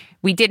 And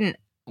we didn't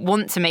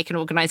want to make an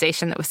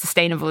organisation that was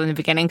sustainable in the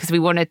beginning because we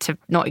wanted to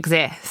not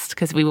exist,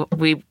 because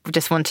we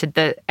just wanted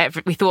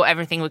we thought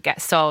everything would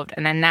get solved.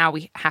 And then now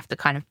we have to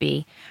kind of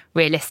be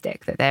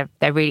realistic that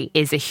there really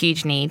is a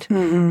huge need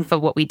for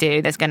what we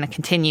do. There's going to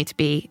continue to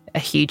be a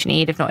huge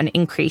need, if not an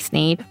increased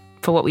need,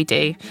 for what we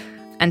do.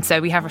 And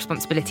so we have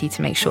responsibility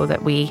to make sure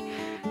that we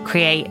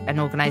create an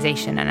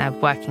organisation and a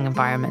working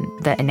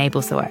environment that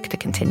enables the work to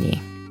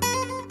continue.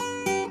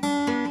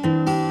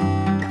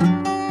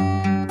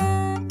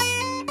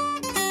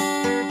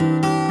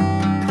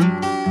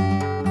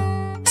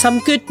 Some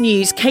good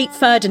news, Kate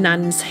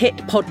Ferdinand's hit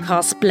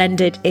podcast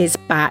Blended is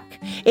back.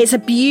 It's a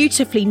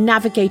beautifully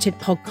navigated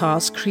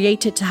podcast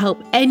created to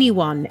help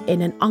anyone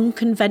in an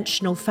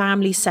unconventional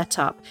family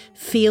setup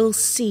feel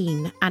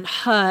seen and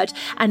heard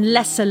and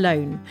less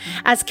alone.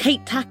 As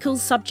Kate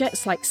tackles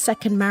subjects like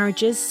second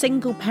marriages,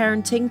 single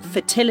parenting,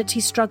 fertility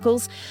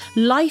struggles,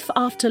 life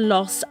after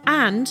loss,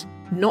 and,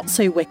 not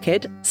so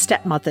wicked,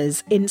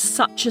 stepmothers in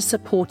such a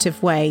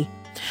supportive way.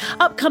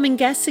 Upcoming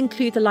guests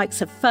include the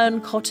likes of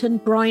Fern Cotton,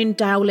 Brian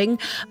Dowling,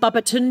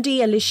 Babatunde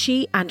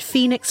Alishi and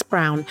Phoenix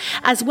Brown,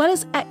 as well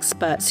as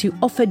experts who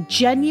offer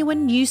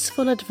genuine,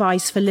 useful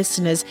advice for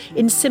listeners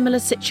in similar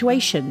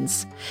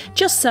situations.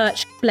 Just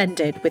search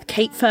Blended with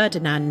Kate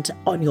Ferdinand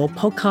on your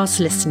podcast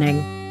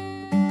listening.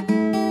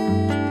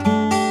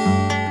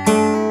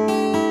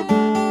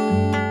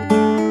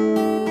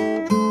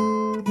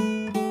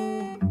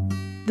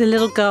 The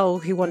little girl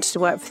who wanted to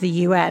work for the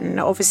UN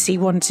obviously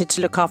wanted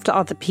to look after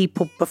other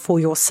people before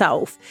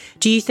yourself.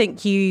 Do you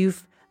think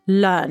you've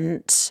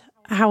learnt,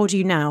 how old are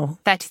you now?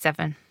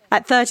 37.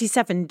 At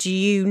 37, do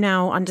you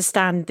now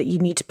understand that you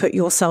need to put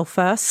yourself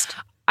first?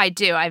 I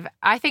do.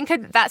 I think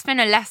that's been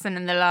a lesson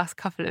in the last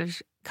couple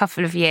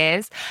of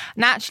years.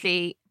 And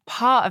actually,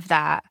 part of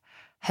that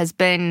has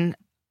been,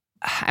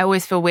 I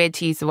always feel weird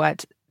to use the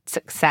word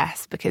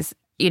success, because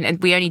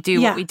we only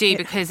do what we do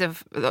because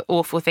of the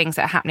awful things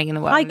that are happening in the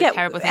world. I get,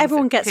 terrible things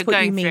everyone gets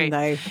what you through. mean,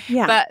 though.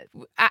 Yeah.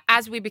 But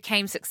as we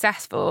became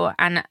successful,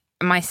 and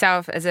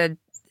myself as a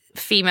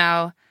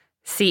female,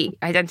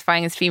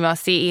 identifying as female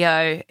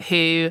CEO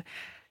who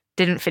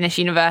didn't finish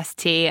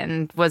university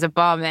and was a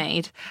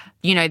barmaid,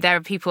 there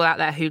are people out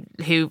there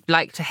who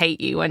like to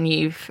hate you when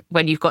you've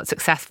got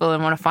successful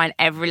and want to find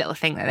every little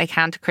thing that they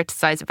can to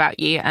criticize about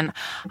you. And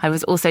I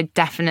was also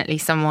definitely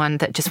someone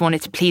that just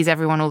wanted to please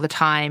everyone all the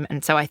time.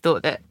 And so I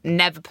thought that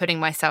never putting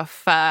myself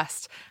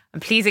first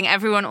and pleasing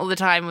everyone all the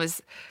time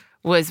was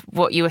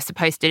what you were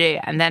supposed to do.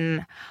 And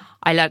then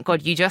I learned,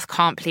 God, you just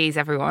can't please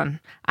everyone.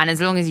 And as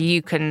long as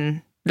you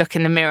can look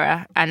in the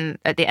mirror and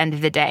at the end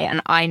of the day,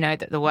 and I know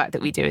that the work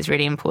that we do is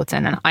really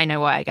important, and I know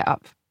why I get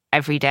up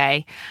every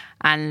day,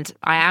 and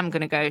I am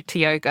going to go to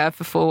yoga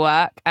before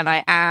work, and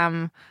I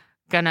am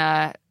going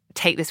to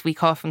take this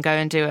week off and go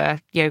and do a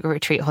yoga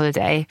retreat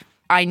holiday.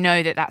 I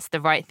know that that's the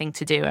right thing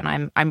to do,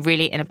 and I'm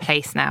really in a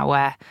place now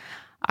where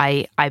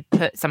I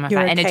put some of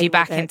that energy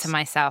back into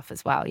myself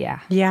as well.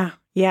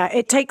 Yeah,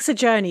 it takes a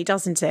journey,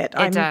 doesn't it?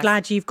 I'm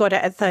glad you've got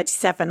it at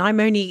 37.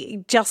 I'm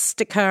only just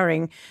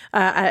occurring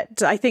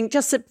I think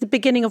just at the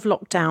beginning of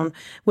lockdown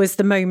was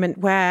the moment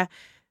where,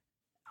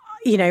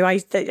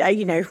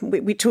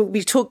 we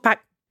talk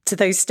back to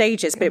those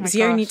stages, but it was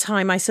the only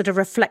time I sort of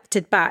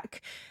reflected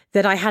back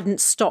that I hadn't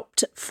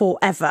stopped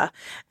forever.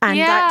 And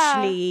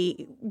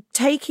actually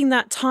taking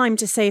that time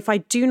to say, if I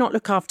do not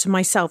look after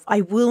myself,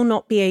 I will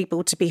not be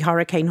able to be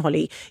Hurricane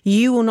Holly.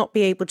 You will not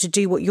be able to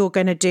do what you're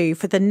going to do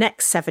for the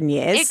next 7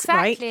 years.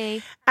 Exactly.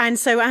 Right? And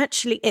so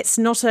actually it's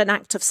not an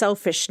act of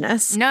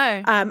selfishness.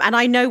 No. And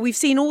I know we've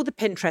seen all the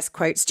Pinterest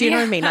quotes. Do you know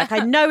what I mean? Like, I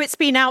know it's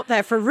been out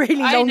there for a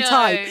really long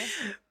time.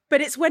 But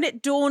it's when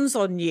it dawns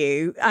on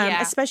you,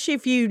 especially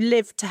if you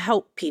live to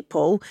help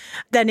people,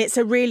 then it's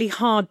a really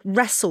hard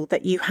wrestle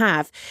that you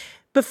have.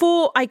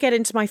 Before I get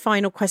into my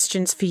final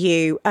questions for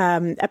you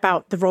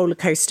about the roller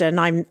coaster, and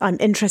I'm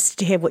interested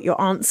to hear what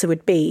your answer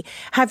would be.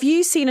 Have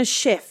you seen a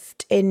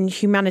shift in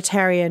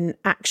humanitarian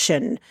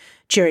action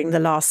during the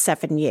last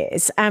 7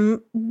 years?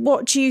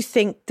 What do you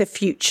think the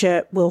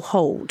future will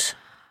hold?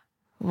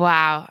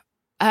 Wow,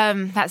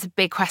 that's a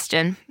big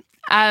question.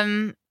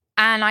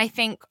 And I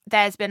think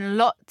there's been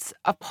lots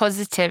of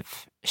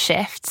positive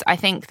shifts. I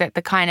think that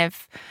the kind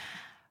of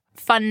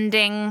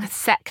funding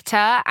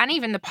sector and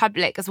even the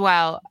public as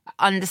well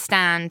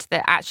understand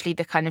that actually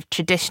the kind of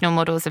traditional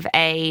models of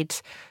aid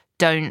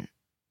don't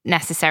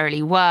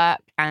necessarily work,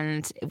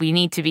 and we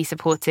need to be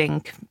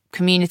supporting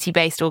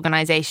community-based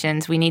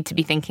organisations. We need to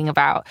be thinking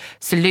about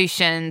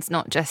solutions,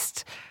 not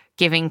just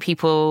giving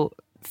people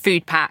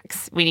food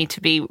packs. We need to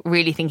be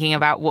really thinking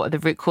about what are the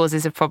root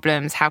causes of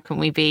problems. How can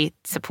we be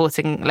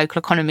supporting local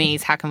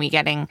economies? How can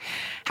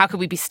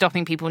we be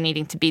stopping people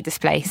needing to be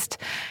displaced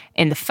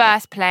in the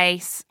first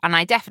place? And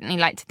I definitely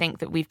like to think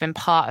that we've been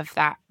part of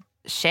that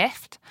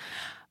shift.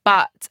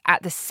 But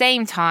at the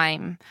same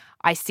time,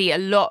 I see a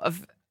lot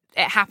of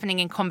it happening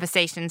in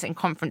conversations and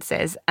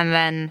conferences, and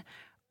then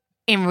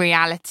in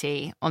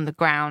reality, on the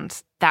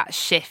ground, that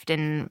shift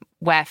in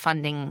where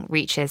funding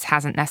reaches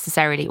hasn't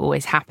necessarily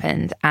always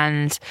happened.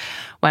 And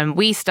when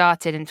we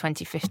started in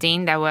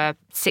 2015, there were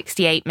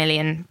 68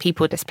 million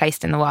people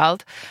displaced in the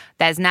world.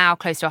 There's now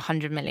close to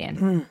 100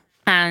 million.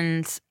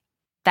 And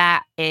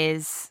that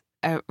is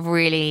a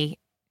really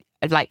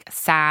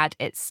sad.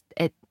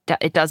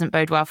 It doesn't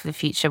bode well for the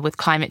future with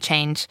climate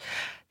change.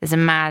 There's a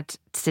mad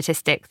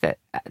statistic that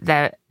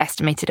they're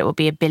estimated it will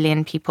be 1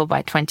 billion people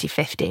by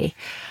 2050.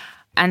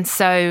 And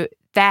so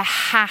there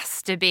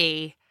has to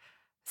be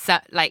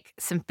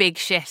some big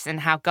shifts in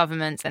how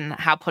governments and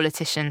how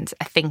politicians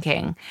are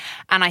thinking.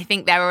 And I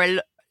think there are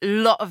a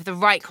lot of the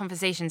right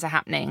conversations are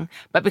happening,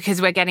 but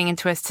because we're getting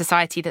into a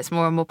society that's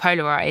more and more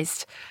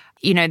polarized,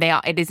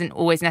 it isn't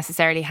always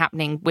necessarily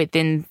happening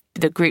within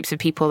the groups of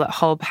people that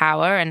hold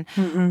power.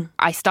 And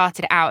I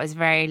started out as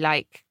very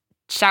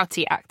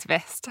shouty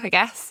activist, I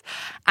guess.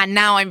 And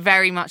now I'm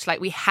very much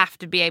we have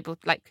to be able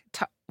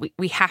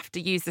we have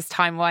to use this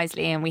time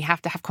wisely, and we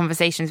have to have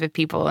conversations with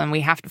people, and we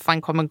have to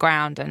find common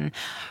ground, and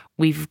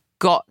we've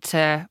got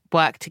to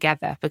work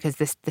together because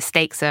the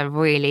stakes are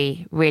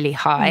really, really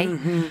high.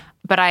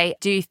 But I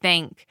do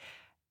think,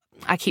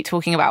 I keep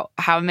talking about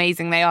how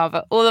amazing they are,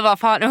 but all of our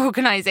partner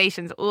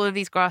organisations, all of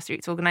these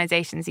grassroots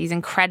organisations, these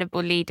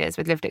incredible leaders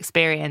with lived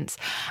experience,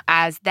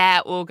 as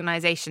their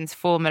organisations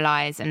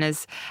formalise and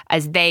as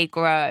they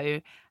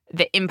grow,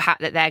 the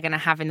impact that they're going to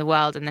have in the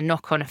world and the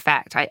knock-on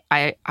effect,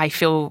 I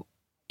feel,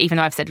 even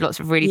though I've said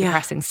lots of really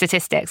depressing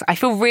statistics, I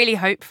feel really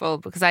hopeful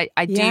because I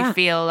do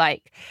feel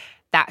like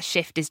that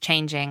shift is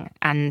changing,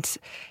 and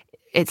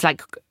it's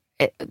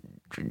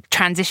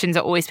transitions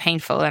are always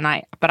painful,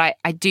 but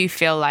I do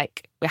feel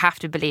like we have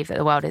to believe that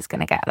the world is going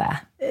to get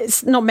there.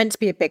 It's not meant to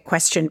be a big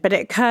question, but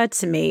it occurred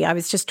to me, I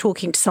was just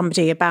talking to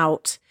somebody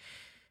about,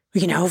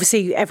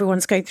 obviously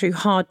everyone's going through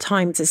hard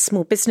times as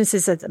small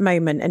businesses at the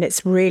moment, and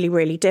it's really,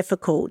 really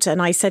difficult.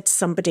 And I said to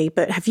somebody,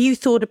 but have you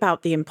thought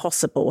about the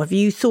impossible? Have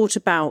you thought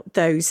about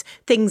those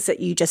things that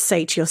you just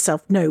say to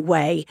yourself, no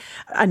way?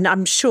 And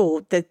I'm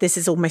sure that this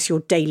is almost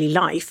your daily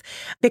life,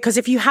 because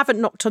if you haven't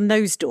knocked on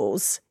those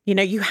doors,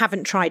 you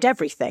haven't tried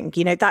everything.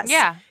 That's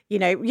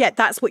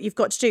that's what you've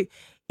got to do.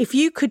 If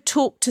you could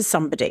talk to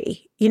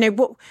somebody,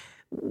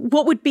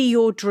 what would be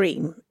your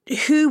dream?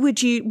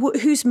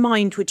 Whose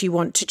mind would you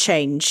want to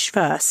change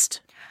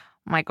first?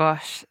 My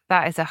gosh,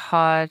 that is a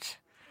hard...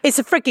 It's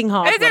a freaking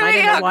hard one. I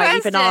don't know why I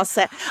even asked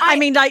it. I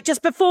mean,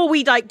 just before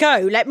we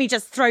go, let me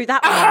just throw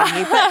that one on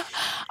you. But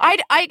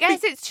I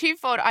guess it's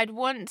twofold. I'd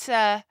want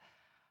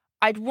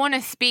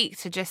to speak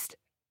to just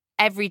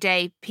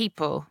everyday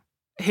people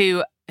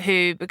who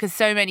because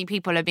so many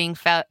people are being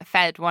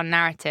fed one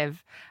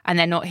narrative and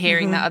they're not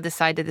hearing the other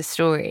side of the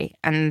story.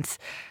 And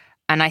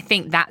I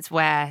think that's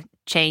where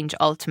change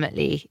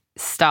ultimately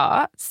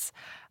starts.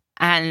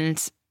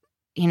 And,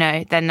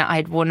 then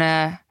I'd want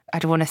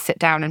to sit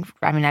down and,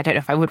 I don't know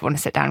if I would want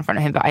to sit down in front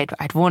of him, but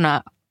I'd want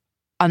to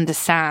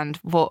understand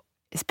what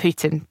is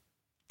Putin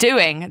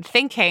doing and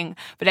thinking.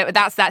 But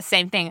that's that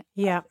same thing.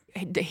 Yeah.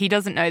 He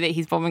doesn't know that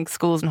he's bombing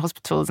schools and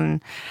hospitals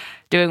and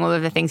doing all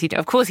of the things he does.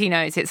 Of course he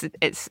knows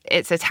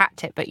it's a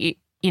tactic, but you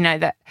know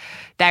that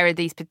there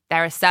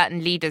are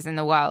certain leaders in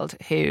the world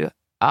who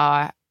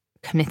are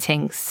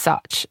committing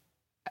such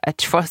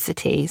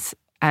atrocities,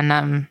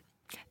 and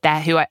they're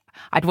who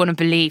I'd want to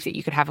believe that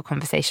you could have a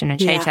conversation and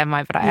change their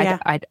mind. But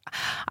I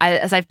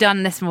as I've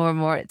done this more and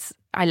more,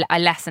 I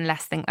less and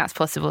less think that's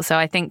possible. So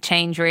I think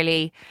change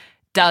really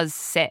does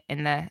sit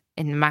in the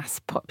mass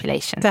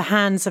population, the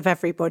hands of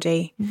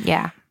everybody.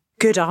 Yeah.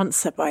 Good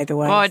answer, by the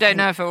way. Oh, I don't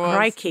know if it was.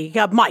 Crikey.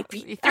 Might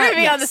be. You threw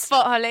me on the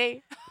spot,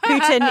 Holly.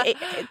 Putin,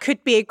 it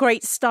could be a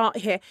great start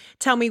here.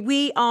 Tell me,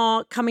 we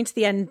are coming to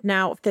the end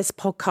now of this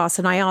podcast,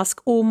 and I ask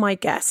all my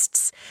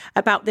guests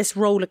about this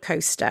roller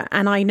coaster.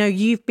 And I know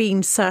you've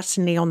been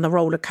certainly on the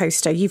roller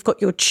coaster. You've got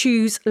your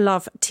Choose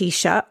Love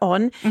t-shirt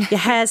on,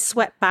 your hair's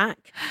swept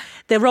back.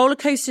 The roller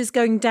coaster is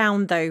going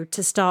down, though,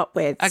 to start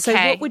with. Okay. So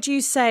what would you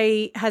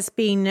say has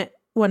been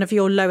one of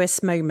your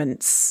lowest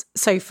moments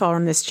so far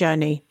on this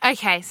journey?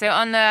 Okay, so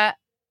on the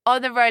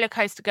roller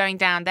coaster going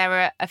down, there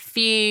were a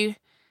few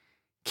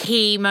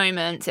key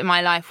moments in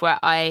my life where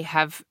I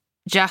have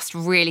just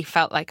really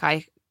felt like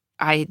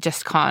I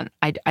just can't,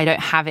 I don't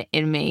have it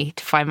in me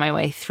to find my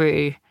way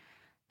through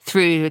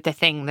the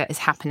thing that is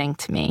happening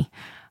to me.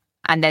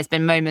 And there's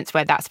been moments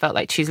where that's felt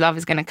like Choose Love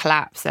is going to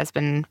collapse. There's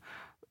been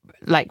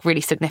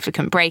really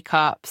significant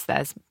breakups.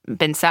 There's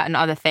been certain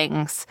other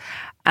things.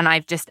 And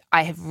I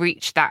have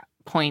reached that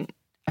point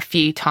a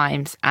few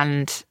times,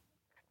 and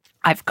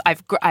I've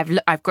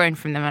grown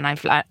from them, and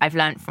I've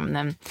learned from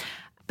them.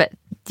 But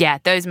yeah,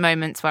 those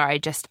moments where I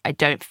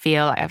don't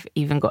feel like I've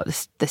even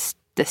got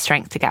the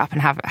strength to get up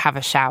and have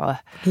a shower.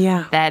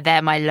 Yeah,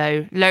 they're my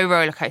low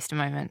roller coaster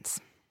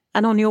moments.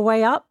 And on your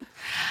way up?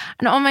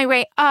 And on my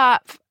way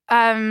up,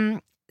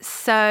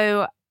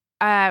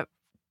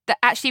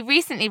 actually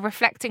recently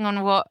reflecting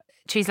on what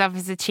Choose Love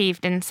has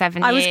achieved in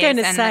 7 years. I was going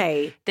to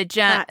say the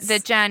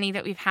journey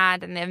that we've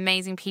had and the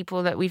amazing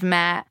people that we've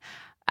met.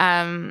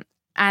 And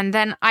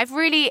then I've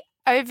really,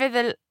 over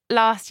the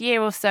last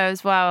year or so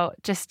as well,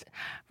 just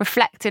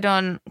reflected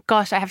on,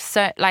 gosh, I have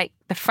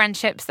the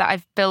friendships that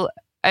I've built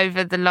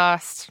over the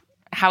last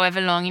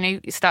however long,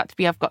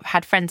 I've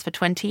had friends for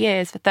 20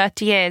 years, for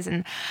 30 years,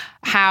 and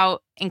how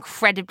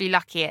incredibly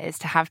lucky it is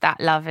to have that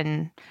love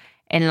in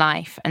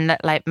life, and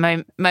that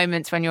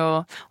moments when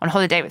you're on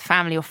holiday with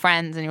family or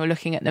friends and you're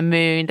looking at the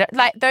moon,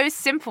 those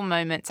simple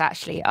moments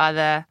actually are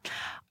the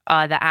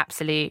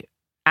absolute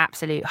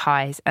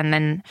highs. And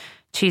then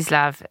Choose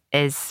Love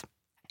it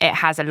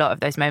has a lot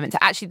of those moments.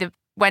 Actually,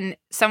 when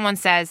someone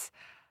says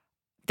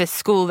the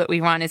school that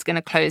we run is going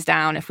to close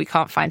down if we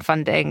can't find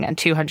funding, and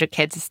 200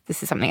 kids,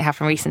 this is something that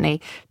happened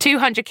recently,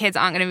 200 kids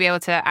aren't going to be able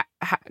to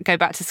go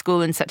back to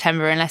school in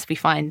September unless we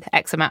find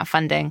X amount of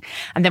funding.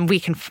 And then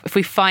if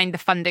we find the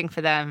funding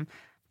for them,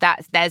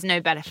 there's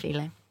no better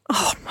feeling.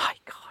 Oh my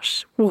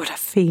gosh, what a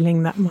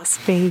feeling that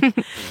must be.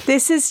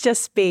 This has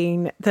just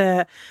been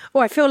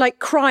I feel like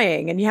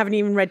crying, and you haven't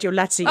even read your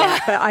letter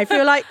yet, but I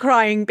feel like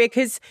crying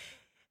because,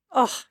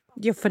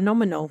 you're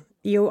phenomenal.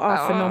 You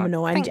are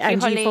phenomenal. And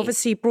you've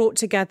obviously brought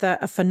together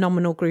a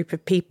phenomenal group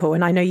of people.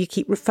 And I know you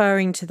keep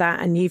referring to that,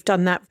 and you've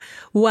done that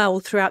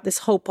well throughout this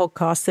whole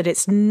podcast, that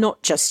it's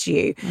not just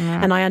you.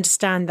 Yeah. And I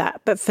understand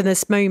that. But for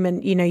this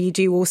moment, you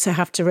do also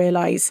have to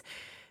realise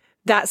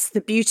that's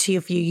the beauty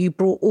of you. You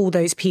brought all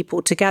those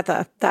people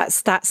together.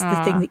 That's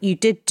the thing that you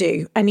did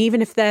do. And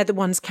even if they're the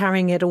ones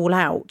carrying it all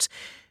out,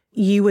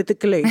 you were the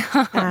glue.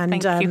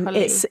 And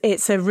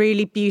it's a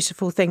really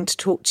beautiful thing to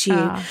talk to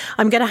you.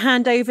 I'm going to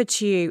hand over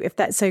to you, if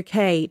that's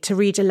okay, to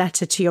read a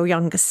letter to your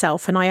younger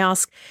self. And I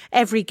ask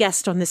every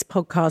guest on this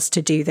podcast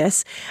to do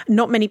this.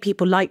 Not many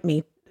people like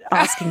me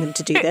asking them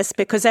to do this,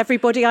 because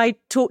everybody I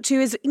talk to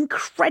is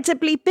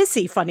incredibly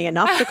busy, funny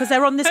enough, because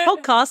they're on this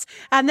podcast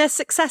and they're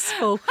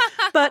successful.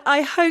 But I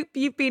hope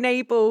you've been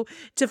able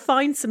to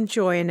find some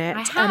joy in it.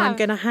 And I'm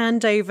going to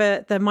hand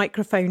over the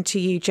microphone to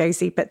you,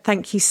 Josie. But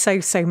thank you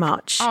so, so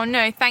much. Oh,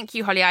 no, thank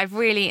you, Holly. I've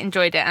really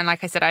enjoyed it. And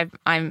like I said,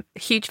 I'm a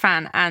huge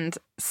fan, and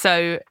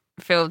so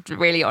feel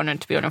really honoured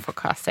to be on a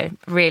podcast. So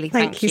really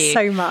thank you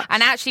so much.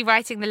 And actually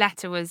writing the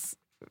letter was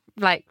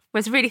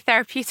really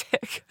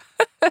therapeutic.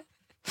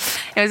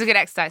 It was a good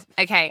exercise.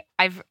 Okay,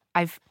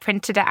 I've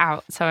printed it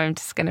out, so I'm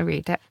just going to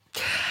read it.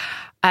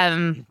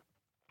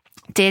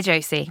 Dear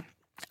Josie,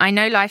 I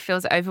know life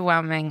feels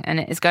overwhelming and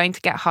it is going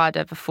to get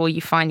harder before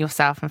you find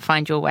yourself and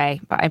find your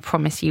way, but I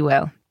promise you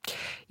will.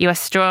 You are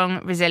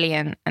strong,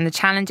 resilient, and the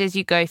challenges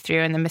you go through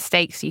and the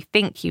mistakes you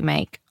think you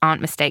make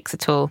aren't mistakes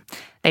at all.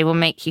 They will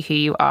make you who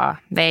you are.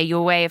 They are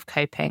your way of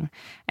coping,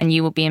 and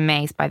you will be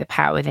amazed by the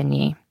power within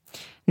you.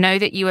 Know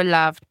that you are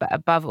loved, but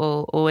above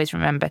all, always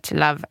remember to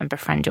love and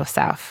befriend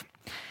yourself.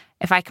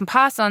 If I can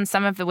pass on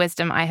some of the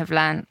wisdom I have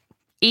learned,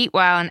 eat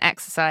well and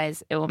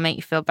exercise. It will make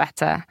you feel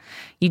better.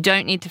 You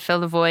don't need to fill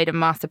the void and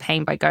mask the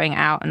pain by going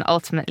out, and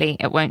ultimately,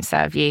 it won't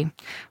serve you.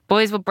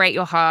 Boys will break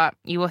your heart.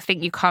 You will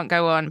think you can't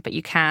go on, but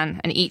you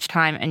can, and each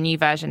time a new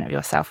version of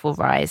yourself will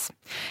rise.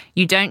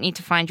 You don't need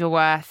to find your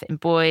worth in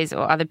boys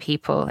or other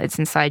people. It's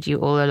inside you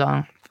all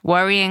along.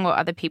 Worrying what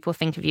other people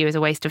think of you is a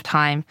waste of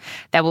time.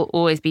 There will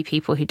always be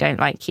people who don't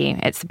like you.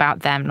 It's about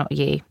them, not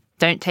you.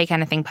 Don't take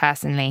anything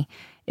personally.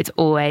 It's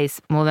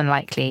always, more than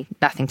likely,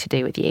 nothing to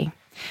do with you.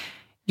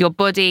 Your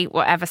body,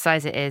 whatever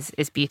size it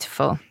is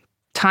beautiful.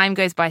 Time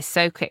goes by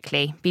so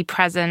quickly. Be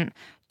present.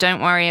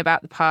 Don't worry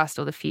about the past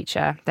or the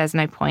future. There's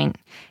no point.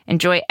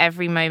 Enjoy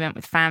every moment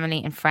with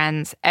family and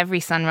friends,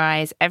 every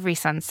sunrise, every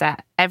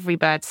sunset, every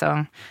bird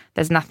song.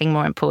 There's nothing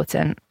more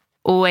important.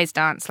 Always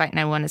dance like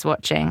no one is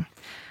watching.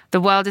 The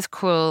world is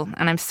cruel,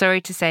 and I'm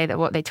sorry to say that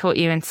what they taught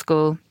you in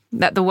school,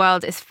 that the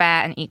world is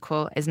fair and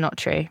equal, is not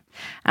true.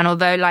 And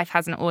although life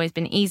hasn't always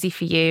been easy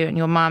for you and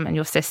your mum and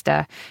your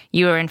sister,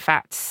 you are in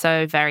fact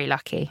so very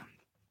lucky.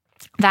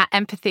 That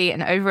empathy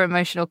and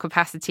over-emotional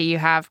capacity you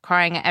have,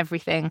 crying at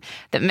everything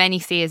that many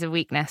see as a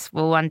weakness,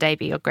 will one day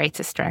be your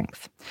greatest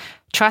strength.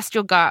 Trust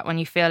your gut when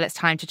you feel it's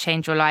time to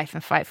change your life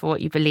and fight for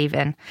what you believe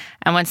in.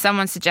 And when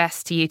someone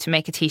suggests to you to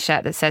make a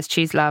t-shirt that says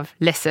choose love,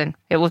 listen.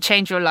 It will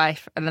change your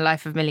life and the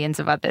life of millions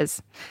of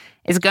others.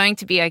 It's going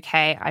to be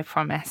okay, I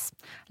promise.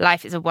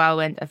 Life is a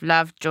whirlwind of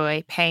love,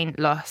 joy, pain,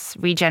 loss,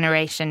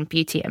 regeneration,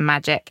 beauty and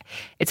magic.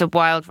 It's a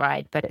wild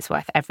ride, but it's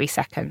worth every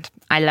second.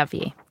 I love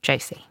you,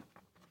 Josie.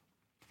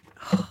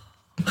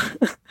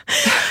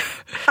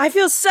 I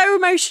feel so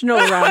emotional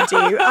around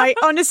you. I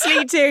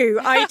honestly do.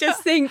 I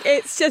just think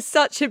it's just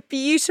such a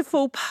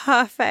beautiful,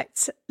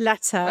 perfect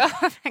letter.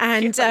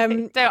 I'm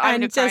going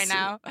to cry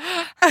now.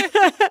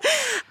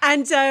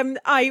 And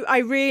I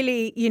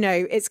really,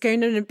 it's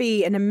going to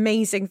be an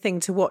amazing thing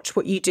to watch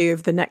what you do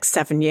over the next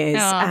 7 years.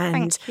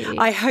 And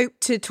I hope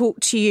to talk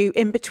to you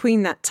in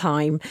between that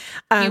time.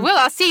 You will.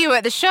 I'll see you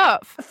at the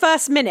shop.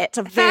 First minute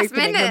of the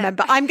opening,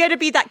 remember. I'm going to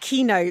be that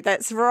keynote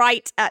that's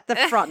right at the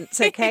front,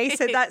 okay?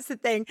 So that's the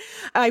thing.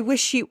 I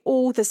wish you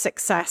all the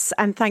success,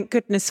 and thank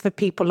goodness for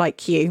people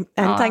like you,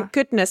 and thank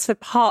goodness for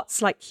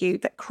hearts like you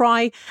that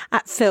cry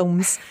at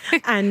films.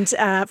 And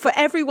for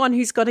everyone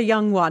who's got a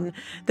young one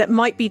that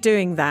might be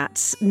doing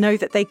that, know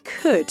that they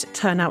could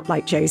turn out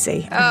like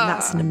Josie. And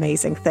that's an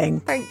amazing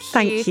thing. Thank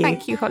you.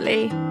 Thank you,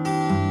 Holly.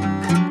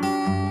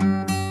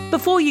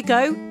 Before you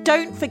go,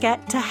 don't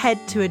forget to head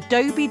to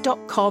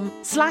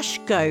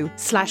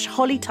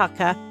adobe.com/go/Holly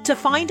Tucker to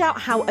find out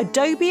how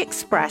Adobe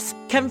Express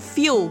can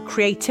fuel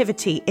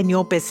creativity in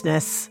your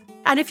business.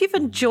 And if you've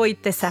enjoyed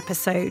this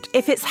episode,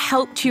 if it's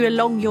helped you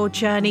along your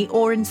journey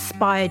or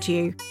inspired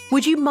you,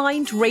 would you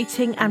mind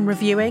rating and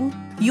reviewing?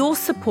 Your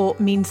support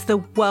means the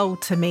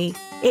world to me.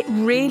 It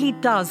really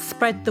does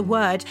spread the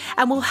word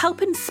and will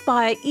help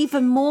inspire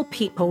even more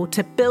people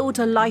to build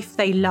a life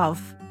they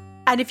love.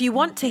 And if you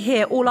want to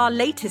hear all our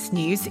latest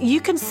news, you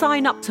can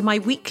sign up to my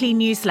weekly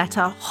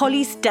newsletter,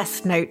 Holly's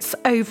Desk Notes,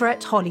 over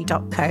at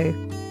holly.co.